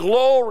the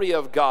glory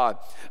of God,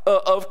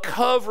 of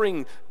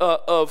covering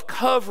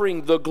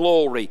the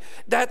glory.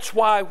 That's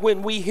why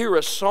when we hear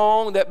a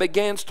song that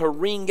begins to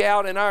ring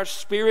out in our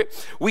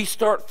spirit, we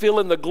start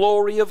feeling the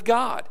glory of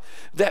God.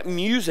 That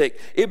music,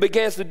 it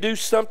begins to do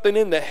something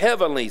in the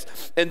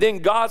heavenlies, and then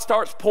God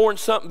starts pouring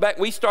something back.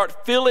 We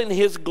start feeling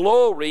his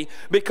glory,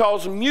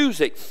 because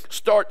music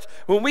starts,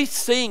 when we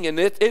sing and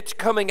it's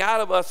coming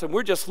out of us and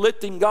we're just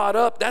lifting God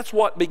up. That's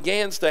what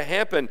begins to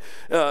happen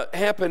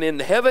in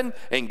heaven.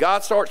 And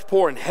God starts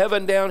pouring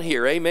heaven down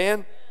here.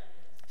 Amen.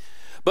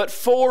 But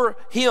for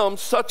him,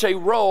 such a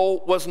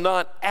role was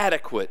not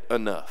adequate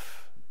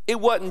enough.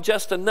 It wasn't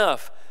just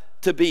enough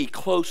to be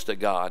close to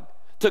God,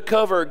 to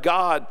cover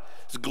God's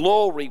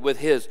glory with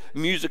his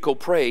musical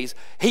praise.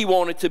 He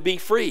wanted to be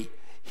free.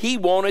 He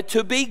wanted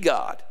to be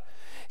God.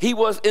 He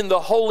was in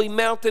the holy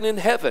mountain in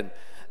heaven,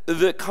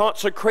 the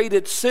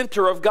consecrated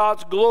center of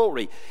God's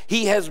glory.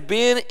 He has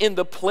been in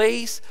the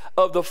place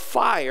of the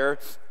fire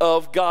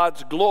of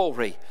God's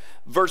glory.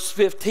 Verse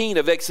 15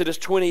 of Exodus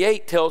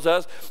 28 tells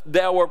us,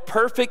 "Thou wert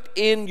perfect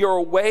in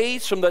your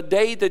ways from the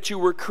day that you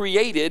were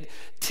created,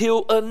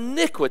 till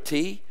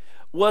iniquity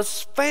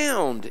was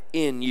found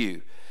in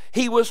you."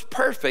 He was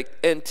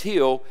perfect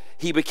until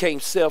he became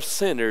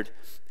self-centered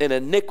and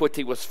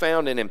iniquity was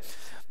found in him.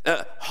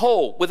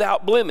 Whole,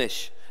 without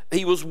blemish.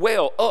 He was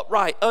well,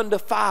 upright,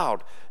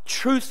 undefiled,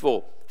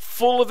 truthful,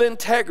 full of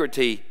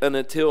integrity, and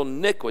until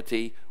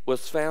iniquity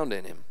was found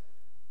in him.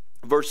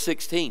 Verse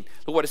 16,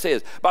 look what it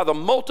says. "By the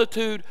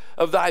multitude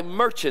of thy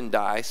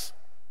merchandise,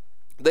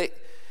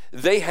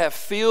 they have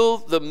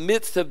filled the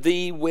midst of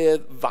thee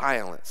with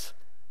violence."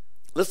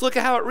 Let's look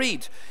at how it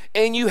reads.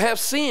 "And you have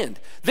sinned.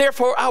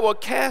 Therefore I will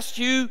cast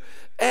you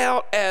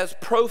out as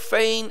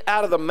profane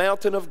out of the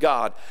mountain of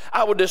God.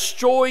 I will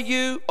destroy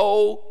you,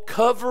 O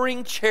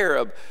covering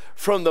cherub,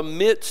 from the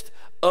midst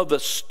of the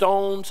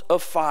stones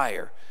of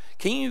fire."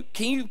 Can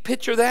you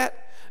picture that?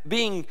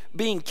 Being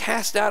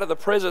cast out of the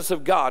presence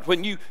of God.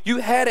 When you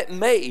had it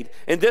made,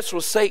 and this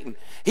was Satan.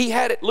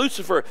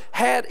 Lucifer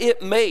had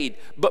it made,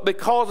 but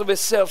because of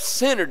his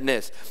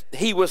self-centeredness,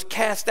 he was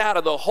cast out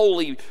of the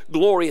holy,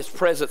 glorious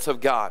presence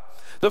of God.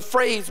 The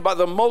phrase, "by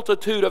the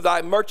multitude of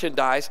thy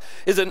merchandise,"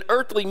 is an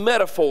earthly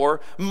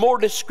metaphor more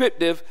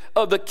descriptive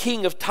of the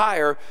king of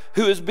Tyre,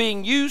 who is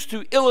being used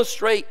to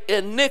illustrate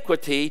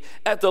iniquity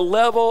at the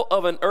level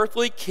of an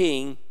earthly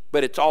king,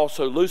 but it's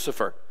also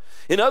Lucifer.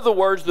 In other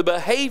words, the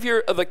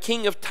behavior of the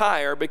king of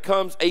Tyre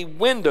becomes a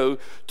window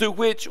to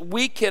which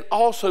we can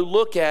also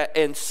look at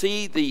and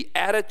see the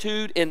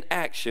attitude and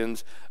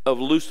actions of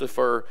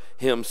Lucifer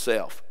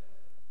himself.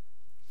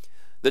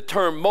 The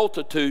term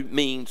multitude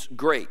means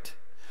great,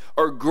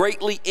 or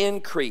greatly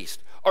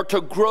increased, or to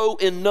grow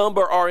in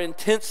number or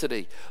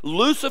intensity.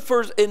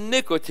 Lucifer's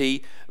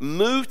iniquity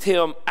moved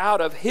him out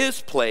of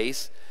his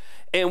place,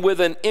 and with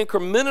an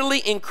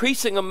incrementally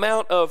increasing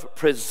amount of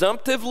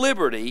presumptive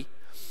liberty,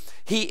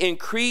 he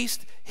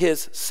increased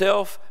his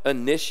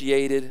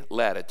self-initiated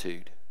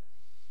latitude.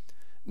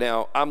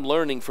 Now, I'm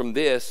learning from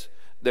this,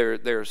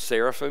 they're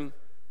seraphim,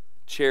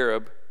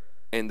 cherub,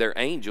 and they're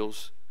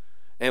angels.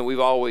 And we've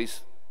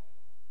always,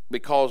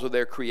 because of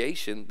their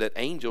creation, that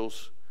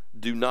angels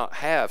do not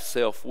have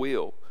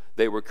self-will.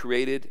 They were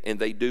created and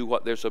they do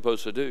what they're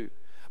supposed to do.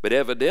 But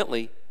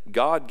evidently,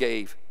 God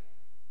gave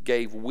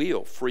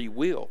will, free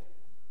will,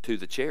 to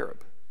the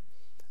cherub,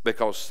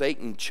 because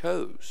Satan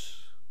chose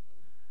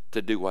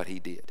to do what he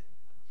did.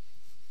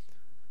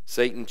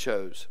 Satan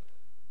chose.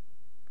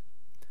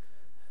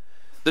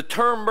 The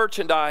term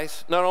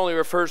merchandise not only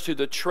refers to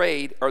the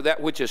trade, or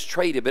that which is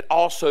traded, but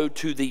also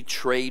to the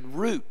trade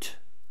route.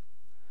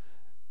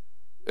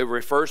 It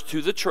refers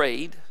to the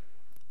trade,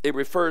 it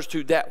refers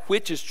to that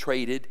which is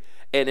traded,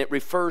 and it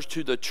refers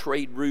to the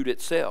trade route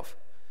itself.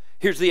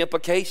 Here's the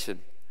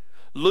implication.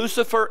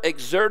 Lucifer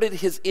exerted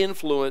his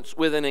influence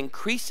with an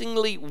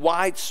increasingly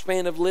wide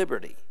span of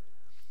liberty,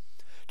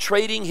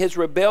 trading his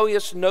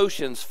rebellious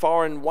notions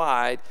far and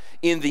wide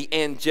in the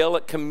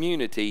angelic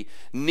community,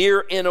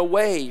 near and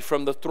away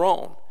from the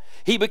throne.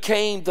 He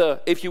became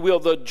the, if you will,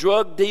 the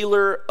drug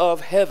dealer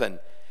of heaven.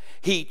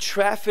 He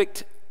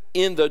trafficked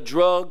in the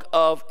drug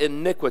of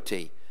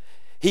iniquity.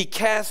 He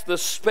cast the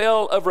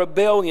spell of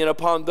rebellion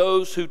upon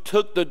those who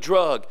took the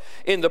drug.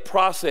 In the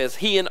process,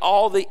 he and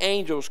all the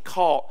angels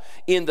caught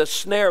in the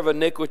snare of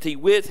iniquity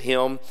with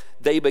him,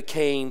 they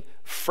became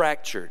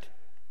fractured.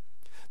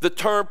 The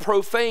term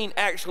profane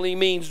actually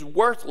means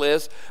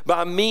worthless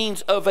by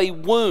means of a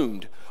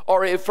wound,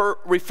 or it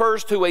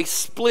refers to a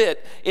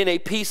split in a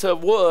piece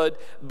of wood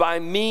by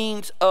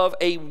means of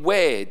a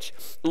wedge.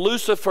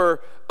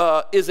 Lucifer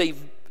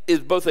is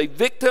both a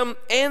victim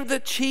and the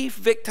chief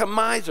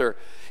victimizer.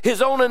 His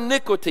own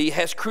iniquity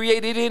has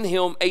created in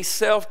him a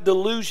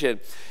self-delusion.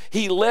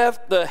 He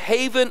left the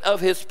haven of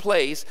his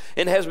place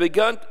and has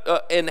begun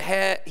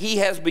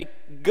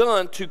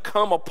to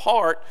come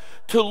apart,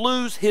 to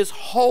lose his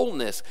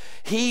wholeness.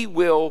 He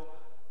will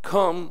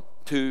come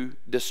to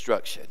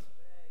destruction.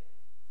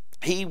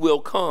 He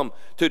will come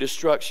to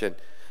destruction.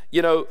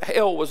 You know,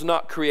 hell was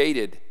not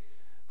created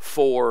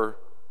for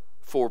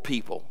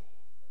people.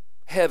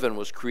 Heaven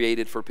was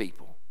created for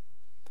people.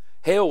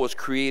 Hell was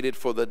created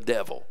for the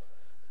devil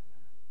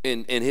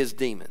and his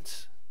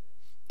demons.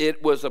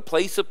 It was a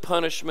place of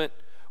punishment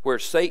where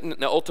Satan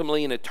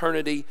ultimately in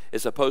eternity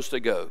is supposed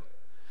to go.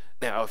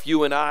 Now, if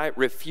you and I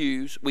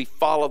refuse, we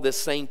follow this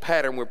same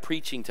pattern we're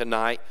preaching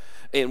tonight,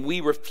 and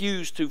we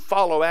refuse to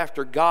follow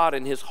after God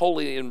and his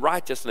holiness and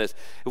righteousness,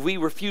 if we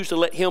refuse to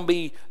let him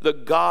be the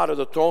God of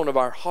the throne of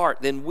our heart,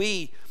 then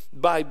we,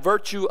 by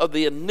virtue of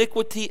the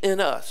iniquity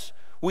in us,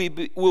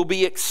 will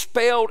be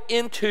expelled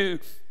into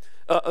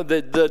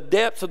the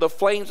depths of the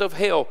flames of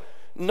hell.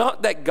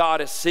 Not that God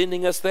is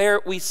sending us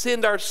there. We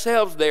send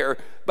ourselves there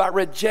by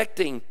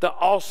rejecting the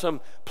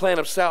awesome plan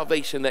of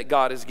salvation that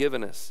God has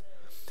given us.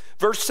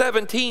 Verse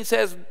 17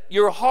 says,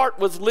 your heart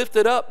was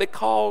lifted up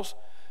because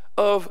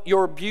of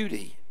your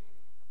beauty.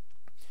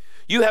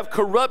 You have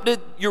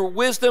corrupted your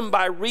wisdom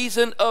by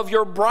reason of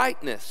your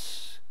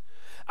brightness.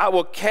 I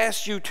will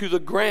cast you to the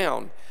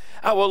ground.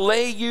 I will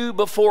lay you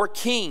before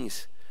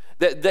kings,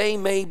 that they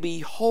may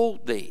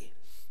behold thee.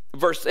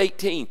 Verse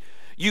 18,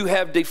 you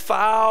have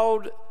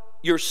defiled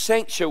your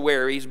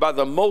sanctuaries by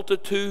the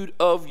multitude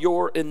of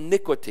your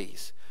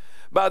iniquities,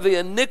 by the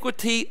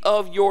iniquity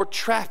of your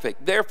traffic.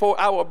 Therefore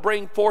I will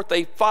bring forth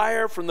a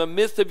fire from the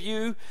midst of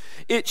you.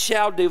 It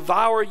shall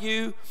devour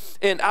you,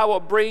 and I will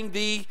bring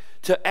thee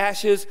to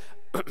ashes.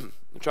 I'm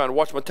trying to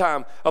watch my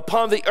time.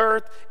 Upon the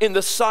earth, in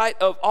the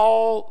sight of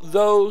all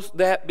those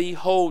that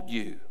behold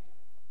you.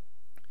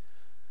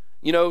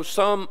 You know,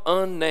 some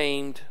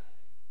unnamed,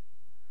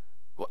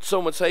 what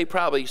some would say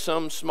probably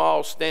some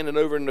small standing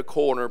over in the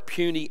corner,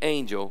 puny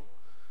angel.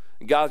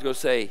 And God's going to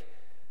say,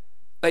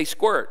 hey,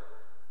 Squirt,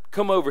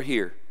 come over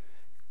here.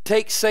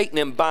 Take Satan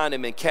and bind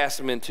him and cast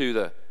him into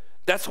the...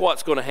 That's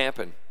what's going to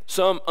happen.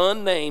 Some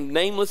unnamed,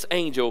 nameless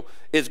angel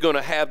is going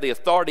to have the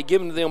authority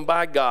given to them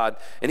by God,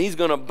 and he's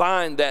going to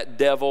bind that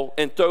devil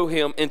and throw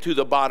him into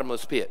the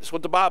bottomless pit. That's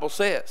what the Bible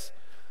says.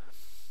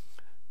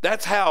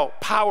 That's how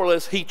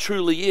powerless he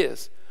truly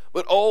is.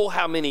 But oh,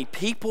 how many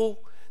people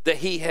that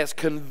he has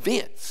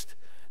convinced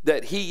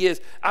that he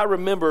is. I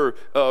remember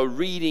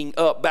reading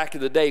up back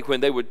in the day when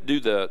they would do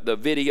the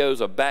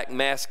videos of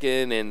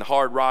backmasking and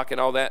hard rock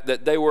and all that,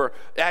 that they were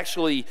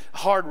actually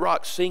hard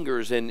rock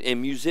singers and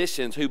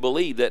musicians who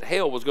believed that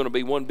hell was going to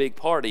be one big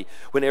party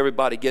when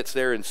everybody gets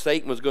there, and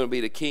Satan was going to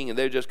be the king, and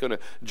they're just going to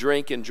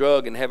drink and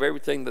drug and have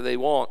everything that they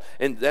want.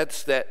 And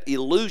that's that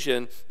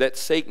illusion that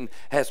Satan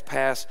has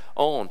passed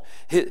on.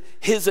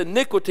 His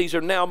iniquities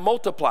are now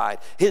multiplied.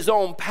 His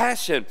own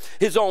passion,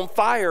 his own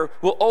fire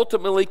will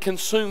ultimately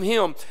consume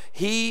him.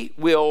 He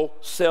will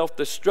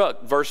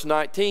self-destruct. Verse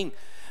 19,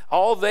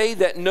 all they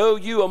that know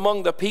you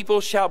among the people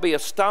shall be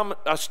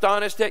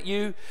astonished at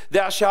you.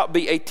 Thou shalt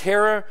be a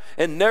terror,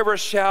 and never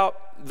shalt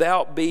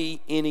thou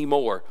be any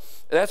more.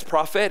 That's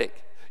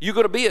prophetic. You're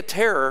going to be a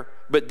terror,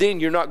 but then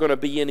you're not going to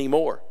be any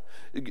more.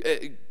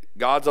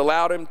 God's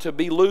allowed him to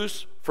be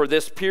loose for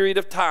this period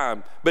of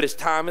time, but his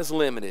time is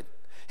limited.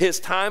 His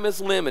time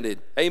is limited.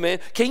 Amen.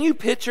 Can you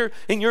picture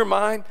in your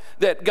mind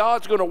that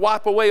God's going to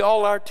wipe away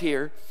all our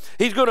tears?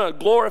 He's going to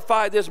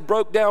glorify this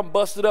broke down,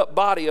 busted up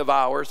body of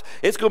ours.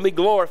 It's going to be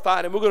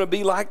glorified, and we're going to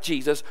be like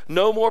Jesus.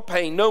 No more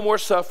pain, no more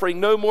suffering,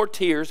 no more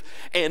tears,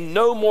 and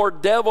no more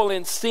devil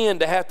and sin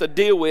to have to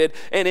deal with.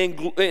 And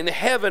in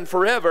heaven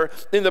forever,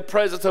 in the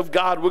presence of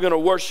God, we're going to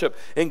worship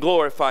and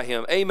glorify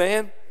him. Amen.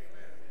 Amen.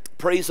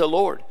 Praise the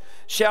Lord.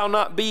 Shall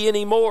not be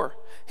any more.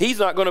 He's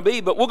not going to be,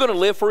 but we're going to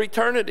live for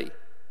eternity.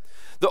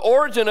 The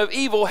origin of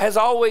evil has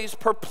always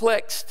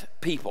perplexed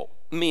people,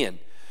 men.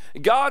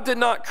 God did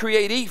not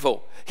create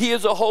evil. He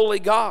is a holy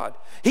God.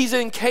 He's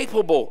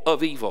incapable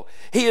of evil.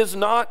 He is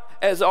not,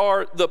 as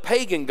are the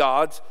pagan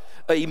gods,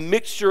 a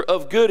mixture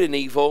of good and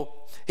evil.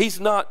 He's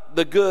not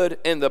the good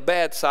and the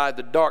bad side,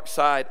 the dark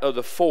side of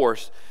the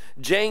force.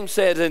 James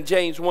says in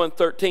James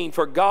 1:13,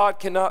 for God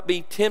cannot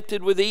be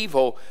tempted with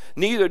evil,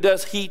 neither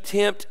does he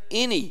tempt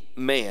any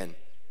man.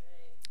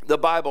 The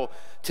Bible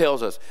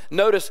tells us.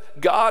 Notice,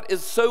 God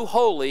is so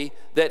holy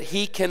that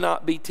he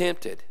cannot be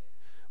tempted.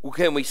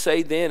 Can we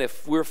say then,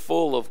 if we're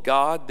full of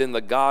God, then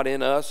the God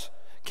in us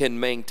can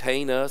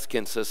maintain us,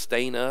 can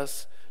sustain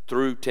us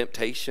through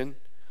temptation?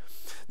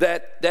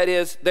 That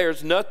is,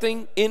 there's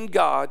nothing in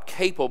God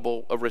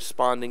capable of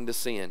responding to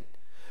sin.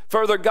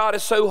 Further, God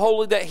is so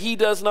holy that he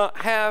does not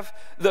have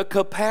the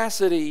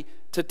capacity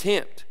to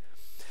tempt.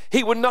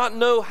 He would not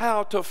know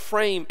how to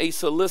frame a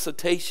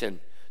solicitation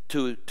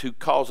to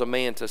cause a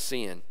man to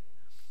sin.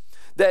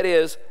 That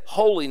is,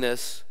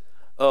 holiness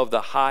of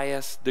the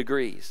highest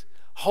degrees.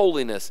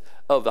 Holiness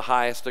of the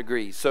highest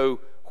degrees. So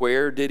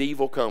where did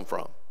evil come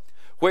from?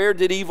 Where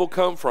did evil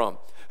come from?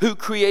 Who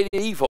created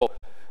evil?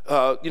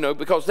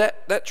 Because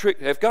that trick,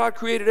 if God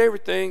created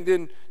everything,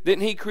 then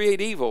didn't he create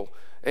evil?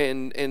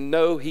 And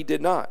no, he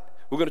did not.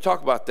 We're going to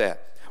talk about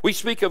that. We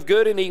speak of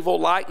good and evil,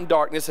 light and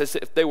darkness, as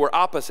if they were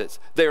opposites.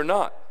 They are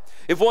not.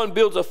 If one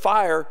builds a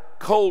fire,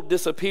 cold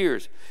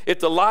disappears. If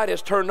the light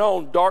is turned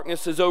on,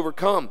 darkness is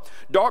overcome.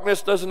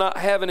 Darkness does not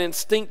have an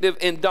instinctive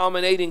and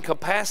dominating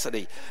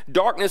capacity.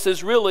 Darkness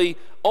is really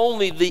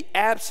only the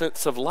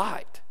absence of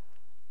light.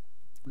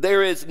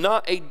 There is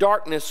not a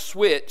darkness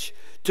switch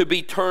to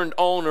be turned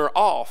on or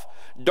off.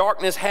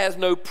 Darkness has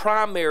no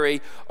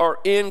primary or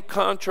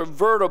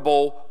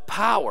incontrovertible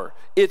power.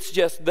 It's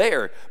just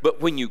there.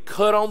 But when you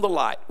cut on the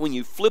light, when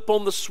you flip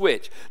on the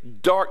switch,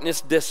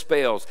 darkness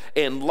dispels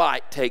and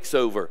light takes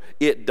over.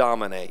 It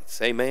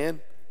dominates.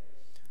 Amen?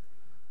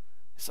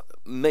 It's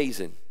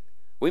amazing.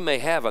 We may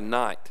have a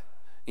night,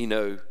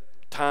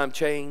 time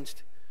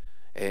changed,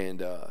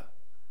 and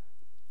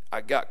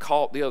I got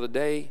caught the other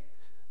day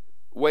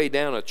way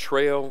down a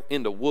trail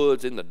in the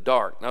woods in the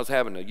dark. And I was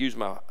having to use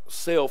my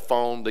cell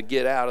phone to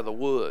get out of the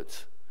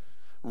woods,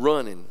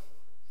 running.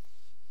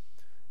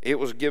 It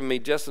was giving me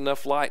just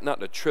enough light not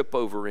to trip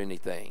over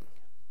anything.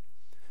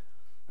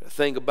 The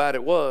thing about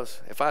it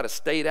was, if I'd have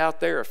stayed out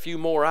there a few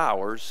more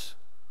hours,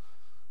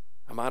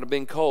 I might have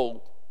been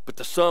cold, but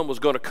the sun was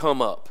going to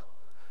come up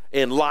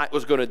and light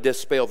was going to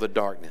dispel the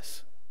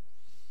darkness.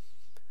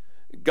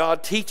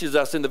 God teaches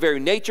us in the very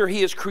nature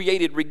he has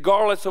created,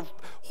 regardless of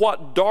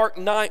what dark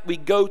night we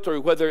go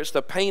through, whether it's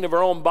the pain of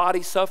our own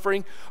body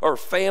suffering or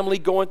family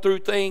going through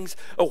things,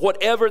 or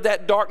whatever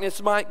that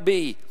darkness might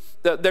be,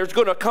 there's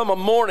going to come a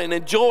morning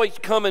and joy's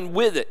coming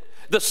with it.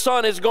 The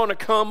sun is going to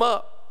come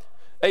up.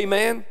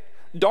 Amen?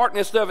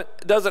 Darkness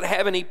doesn't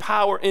have any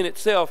power in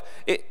itself.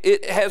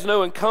 It has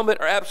no incumbent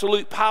or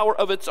absolute power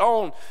of its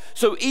own.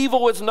 So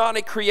evil is not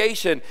a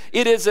creation.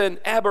 It is an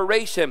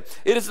aberration.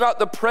 It is not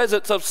the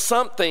presence of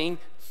something.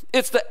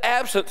 It's the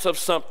absence of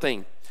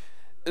something.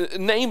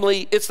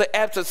 Namely, it's the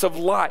absence of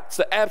light. It's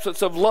the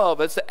absence of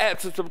love. It's the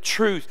absence of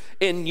truth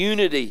and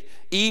unity.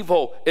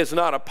 Evil is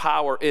not a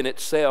power in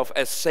itself,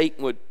 as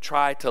Satan would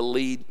try to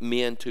lead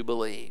men to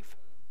believe.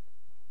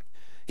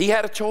 He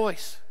had a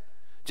choice,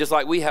 just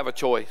like we have a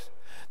choice.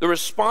 The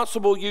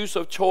responsible use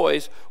of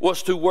choice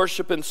was to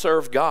worship and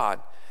serve God.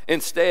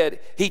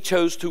 Instead, he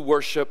chose to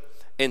worship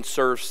and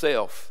serve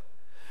self.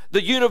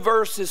 The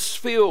universe is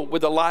filled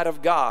with the light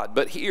of God,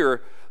 but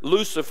here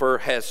Lucifer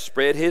has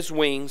spread his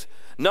wings,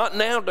 not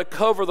now to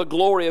cover the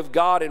glory of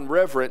God in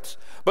reverence,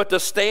 but to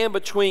stand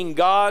between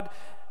God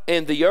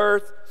and the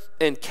earth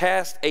and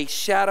cast a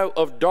shadow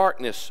of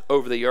darkness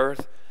over the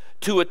earth,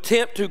 to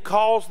attempt to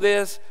cause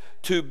this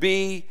to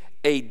be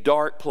a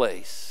dark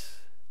place.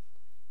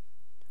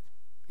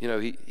 You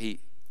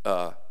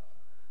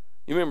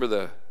remember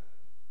the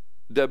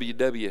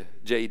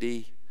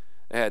WWJD?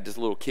 I had this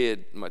little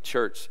kid in my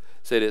church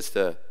said it's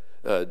the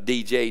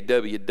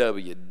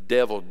DJWW,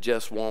 devil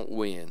just won't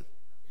win.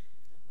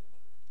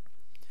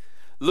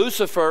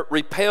 Lucifer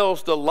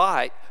repels the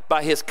light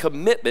by his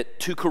commitment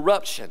to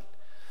corruption,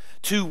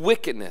 to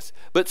wickedness,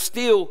 but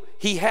still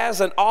he has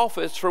an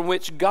office from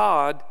which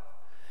God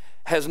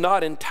has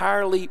not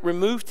entirely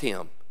removed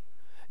him.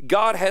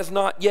 God has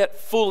not yet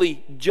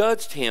fully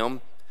judged him.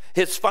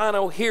 His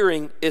final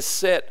hearing is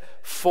set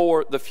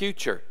for the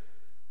future.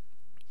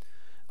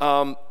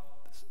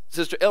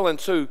 Sister Ellen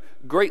so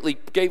greatly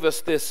gave us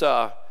this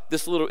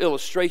little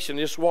illustration.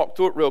 Just walk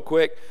through it real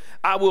quick.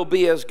 I will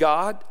be as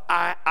God.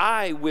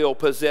 I will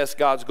possess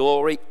God's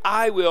glory.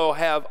 I will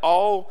have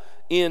all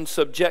in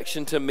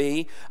subjection to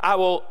me. I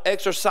will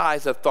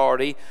exercise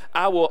authority.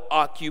 I will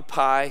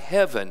occupy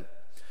heaven.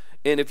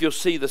 And if you'll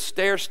see the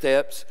stair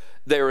steps,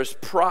 there is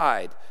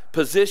pride,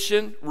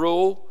 position,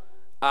 rule,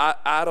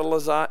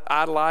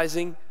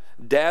 idolizing,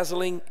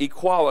 dazzling,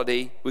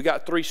 equality. We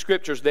got 3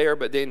 scriptures there,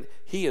 but then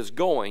he is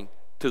going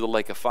to the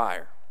lake of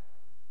fire.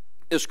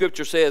 The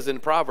scripture says in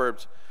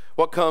Proverbs,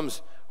 what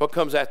comes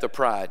after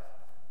pride?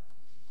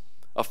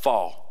 A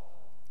fall.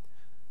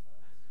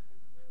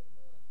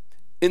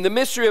 In the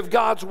mystery of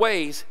God's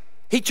ways,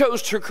 he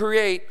chose to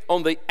create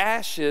on the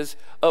ashes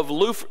of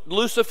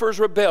Lucifer's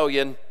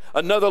rebellion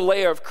another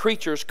layer of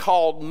creatures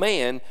called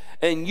man,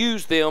 and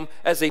use them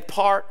as a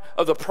part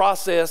of the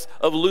process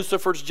of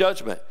Lucifer's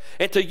judgment,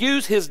 and to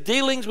use his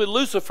dealings with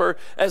Lucifer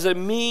as a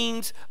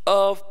means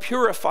of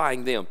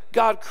purifying them.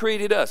 God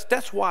created us.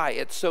 That's why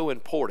it's so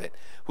important.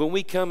 When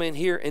we come in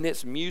here and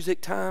it's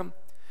music time,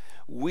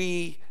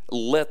 we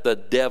let the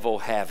devil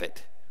have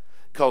it,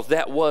 because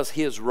that was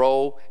his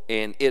role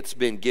and it's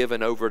been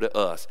given over to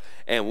us,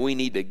 and we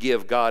need to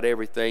give God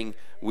everything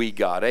we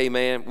got.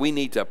 Amen. We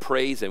need to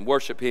praise and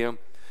worship him.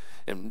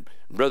 And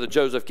Brother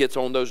Joseph gets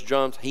on those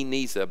drums. He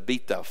needs to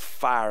beat the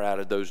fire out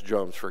of those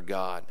drums for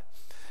God.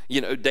 You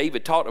know,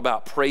 David talked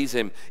about praise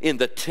him in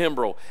the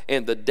timbrel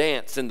and the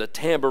dance and the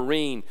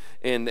tambourine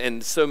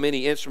and so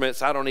many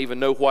instruments. I don't even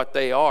know what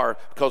they are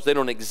because they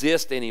don't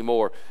exist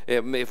anymore.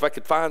 If I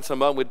could find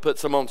some of them, we'd put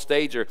some on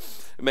stage or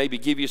maybe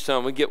give you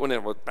some. We'd get one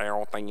in with,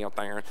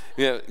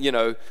 you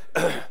know,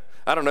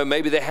 I don't know,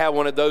 maybe they have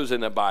one of those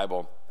in the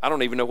Bible. I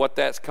don't even know what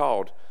that's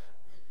called.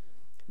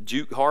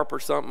 Juke harp or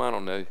something? I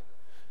don't know.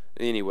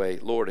 Anyway,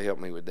 Lord help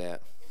me with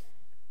that.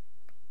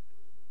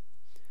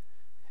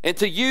 And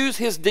to use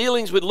his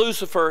dealings with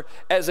Lucifer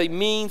as a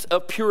means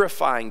of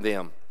purifying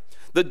them.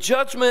 The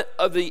judgment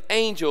of the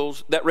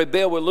angels that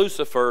rebel with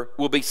Lucifer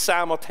will be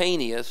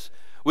simultaneous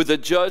with the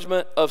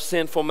judgment of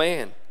sinful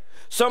man.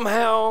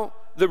 Somehow,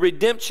 the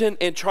redemption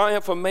and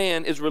triumph of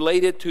man is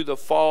related to the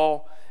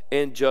fall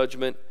and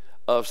judgment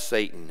of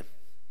Satan.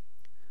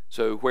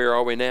 So where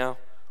are we now?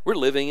 We're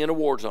living in a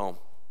war zone.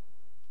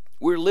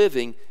 We're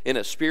living in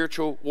a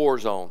spiritual war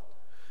zone.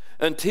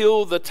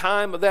 Until the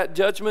time of that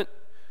judgment,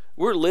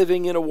 we're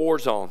living in a war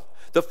zone.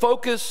 The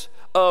focus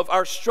of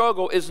our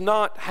struggle is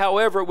not,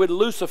 however, with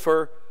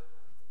Lucifer,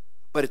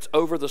 but it's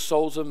over the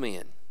souls of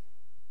men.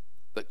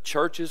 The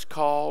church is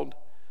called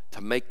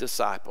to make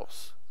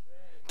disciples,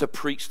 to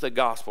preach the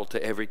gospel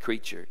to every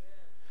creature.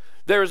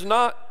 There is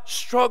not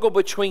struggle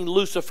between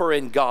Lucifer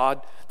and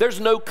God.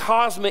 There's no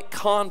cosmic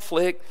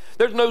conflict.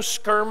 There's no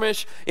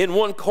skirmish in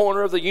one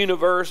corner of the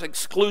universe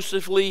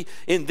exclusively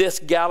in this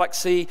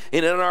galaxy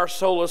and in our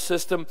solar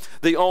system,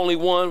 the only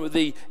one with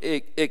the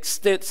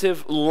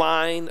extensive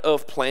line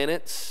of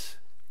planets.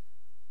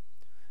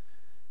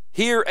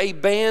 Here, a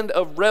band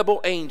of rebel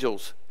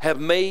angels have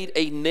made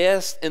a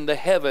nest in the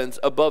heavens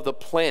above the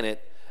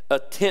planet,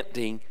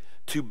 attempting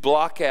to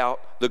block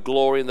out the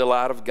glory and the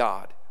light of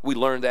God. We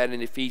learned that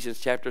in Ephesians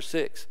chapter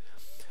 6.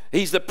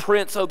 He's the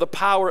prince of the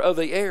power of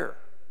the air.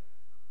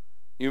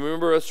 You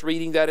remember us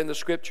reading that in the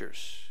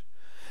scriptures.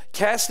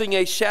 Casting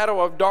a shadow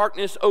of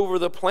darkness over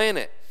the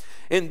planet.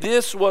 And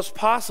this was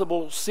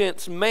possible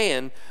since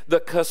man,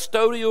 the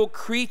custodial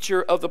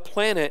creature of the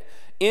planet,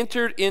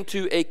 entered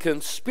into a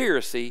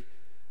conspiracy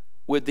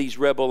with these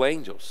rebel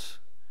angels.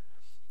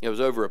 It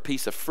was over a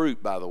piece of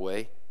fruit, by the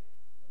way.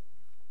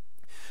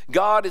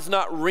 God is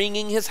not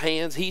wringing his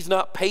hands. He's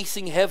not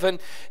pacing heaven.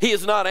 He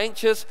is not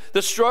anxious.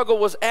 The struggle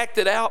was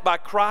acted out by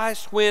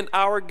Christ when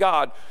our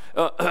God,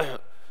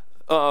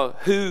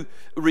 who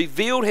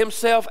revealed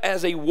himself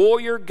as a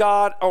warrior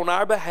God on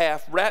our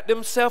behalf, wrapped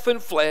himself in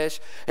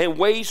flesh and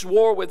waged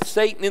war with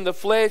Satan in the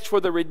flesh for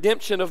the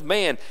redemption of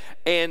man.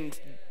 And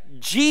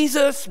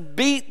Jesus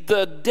beat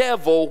the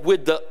devil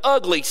with the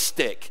ugly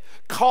stick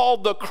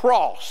called the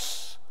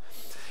cross.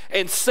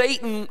 And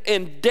Satan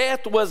and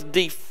death was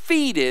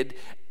defeated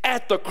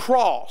at the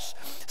cross.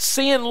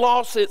 Sin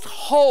lost its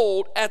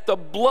hold at the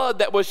blood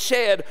that was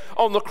shed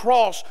on the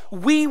cross.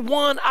 We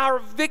won our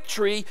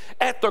victory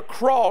at the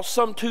cross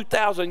some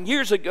 2,000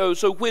 years ago.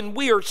 So when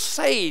we are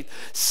saved,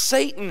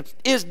 Satan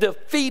is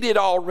defeated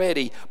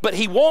already. But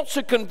he wants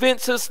to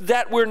convince us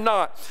that we're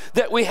not,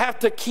 that we have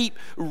to keep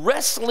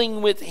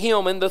wrestling with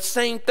him and the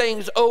same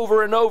things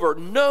over and over.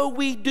 No,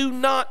 we do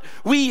not.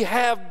 We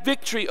have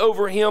victory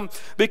over him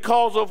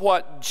because of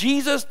what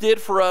Jesus did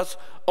for us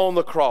on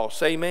the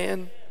cross.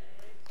 Amen.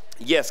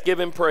 Yes, give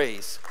him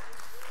praise.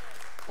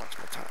 Watch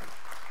my time.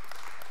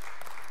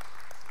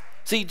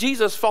 See,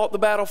 Jesus fought the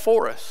battle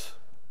for us.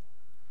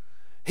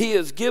 He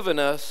has given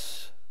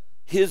us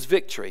his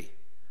victory,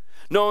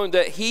 knowing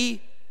that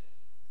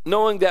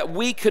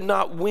we could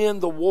not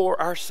win the war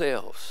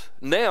ourselves.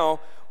 Now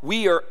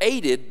we are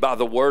aided by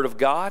the word of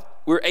God.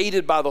 We're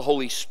aided by the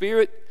Holy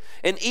Spirit,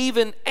 and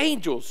even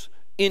angels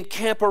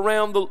encamp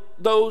around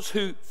those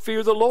who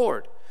fear the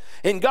Lord.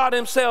 And God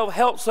himself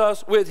helps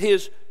us with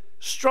his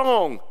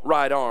strong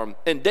right arm.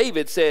 And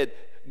David said,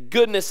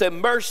 goodness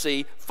and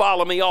mercy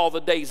follow me all the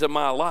days of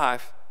my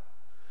life.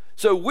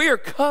 So we're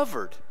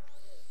covered.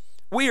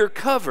 We are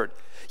covered.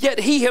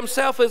 Yet he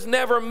himself has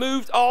never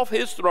moved off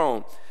his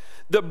throne.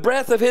 The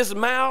breath of his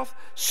mouth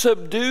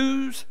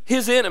subdues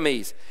his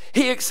enemies.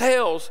 He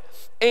exhales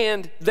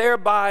and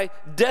thereby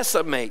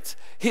decimates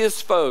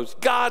his foes.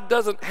 God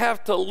doesn't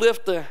have to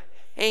lift a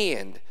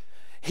hand.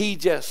 He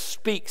just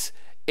speaks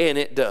and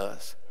it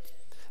does.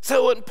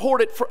 So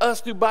important for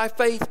us to, by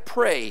faith,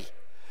 pray,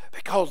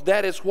 because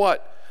that is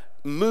what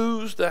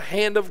moves the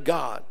hand of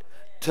God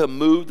to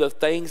move the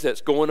things that's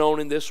going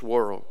on in this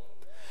world.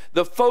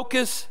 The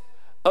focus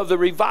of the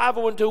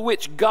revival into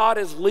which God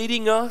is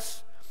leading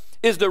us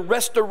is the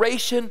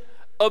restoration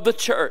of the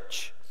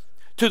church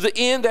to the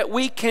end that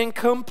we can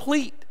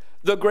complete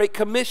the Great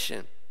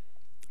Commission,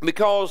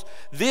 because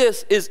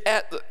this is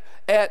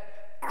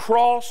at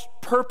cross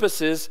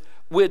purposes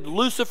with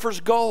Lucifer's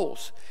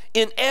goals.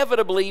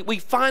 Inevitably, we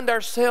find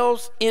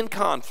ourselves in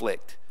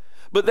conflict.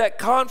 But that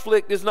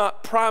conflict is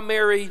not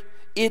primary,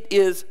 it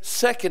is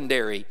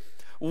secondary.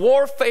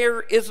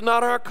 Warfare is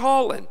not our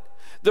calling.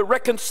 The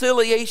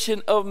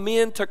reconciliation of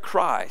men to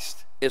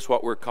Christ is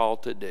what we're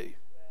called to do.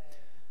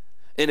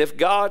 And if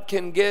God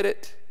can get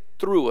it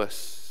through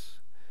us,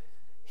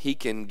 he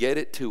can get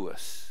it to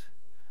us.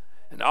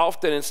 And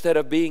often, instead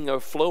of being a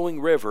flowing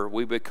river,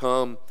 we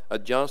become a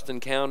Johnston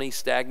County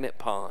stagnant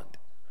pond.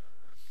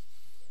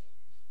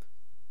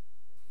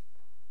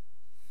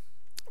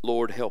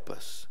 Lord, help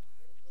us.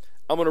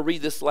 I'm going to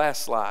read this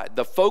last slide.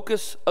 The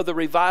focus of the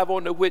revival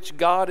into which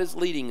God is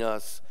leading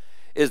us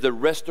is the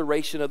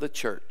restoration of the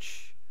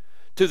church,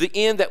 to the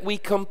end that we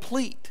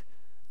complete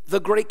the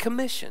Great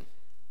Commission.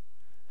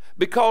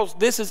 Because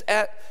this is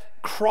at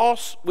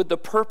cross with the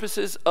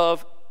purposes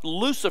of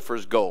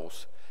Lucifer's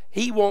goals.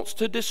 He wants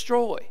to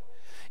destroy.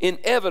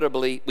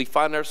 Inevitably, we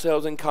find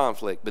ourselves in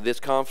conflict. But this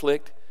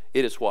conflict,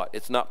 it is what?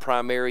 It's not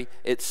primary,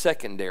 it's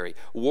secondary.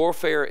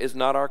 Warfare is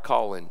not our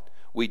calling.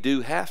 We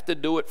do have to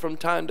do it from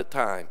time to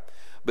time.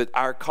 But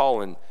our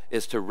calling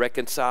is to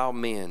reconcile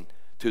men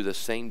to the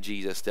same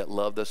Jesus that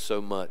loved us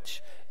so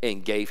much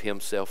and gave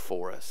himself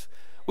for us.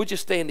 Would you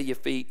stand to your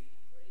feet?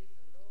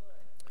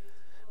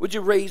 Would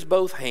you raise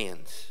both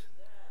hands?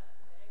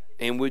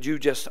 And would you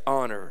just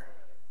honor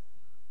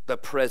the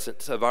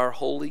presence of our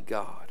holy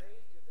God?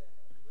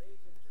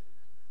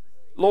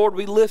 Lord,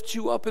 we lift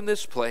you up in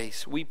this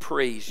place. We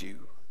praise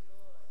you.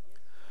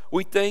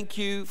 We thank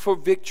you for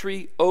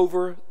victory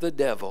over the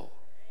devil.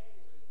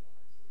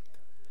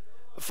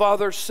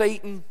 Father,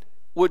 Satan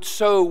would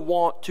so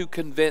want to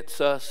convince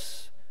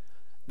us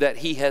that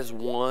he has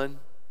won.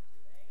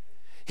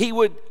 He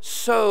would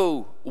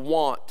so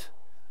want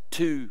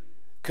to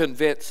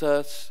convince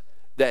us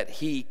that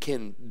he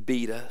can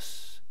beat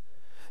us,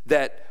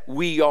 that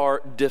we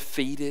are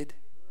defeated.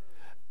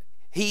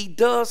 He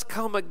does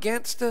come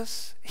against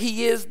us.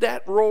 He is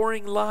that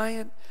roaring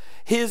lion.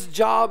 His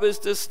job is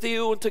to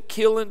steal and to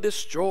kill and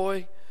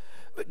destroy.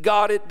 But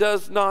God, it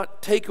does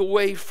not take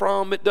away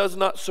from, it does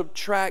not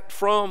subtract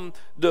from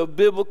the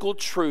biblical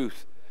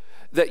truth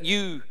that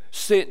you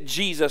sent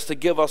Jesus to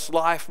give us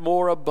life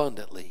more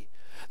abundantly.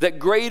 That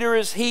greater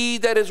is he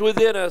that is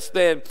within us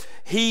than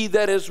he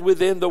that is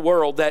within the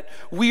world. That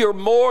we are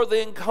more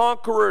than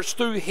conquerors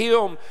through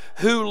him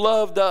who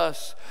loved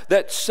us.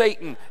 That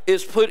Satan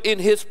is put in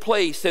his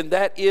place, and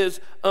that is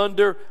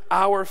under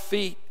our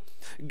feet.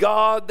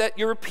 God, that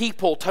your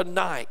people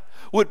tonight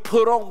would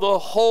put on the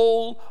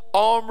whole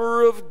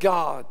armor of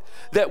God,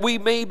 that we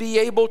may be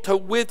able to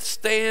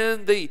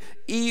withstand the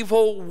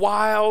evil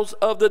wiles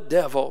of the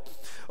devil.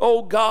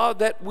 Oh God,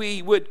 that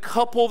we would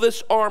couple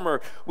this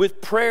armor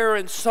with prayer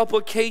and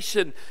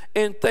supplication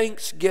and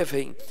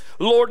thanksgiving.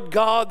 Lord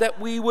God, that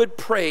we would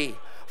pray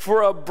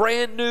for a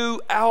brand new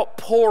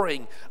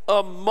outpouring,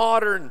 a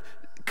modern,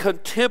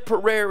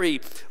 contemporary,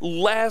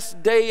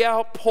 last day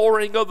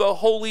outpouring of the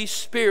Holy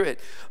Spirit,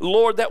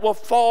 Lord, that will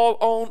fall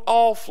on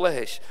all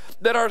flesh,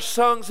 that our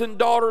sons and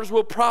daughters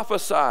will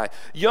prophesy,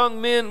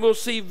 young men will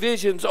see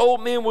visions,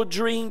 old men will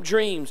dream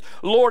dreams.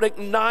 Lord,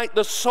 ignite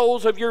the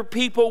souls of your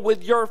people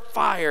with your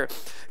fire.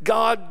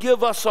 God,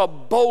 give us a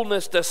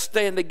boldness to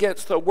stand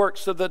against the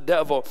works of the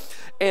devil,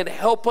 and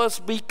help us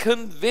be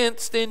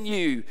convinced in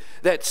you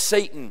that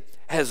Satan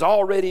has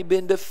already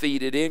been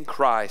defeated in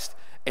Christ,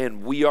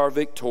 and we are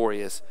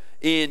victorious.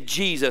 In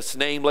Jesus'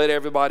 name, let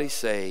everybody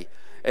say,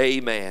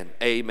 amen.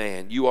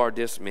 Amen. You are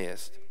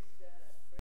dismissed.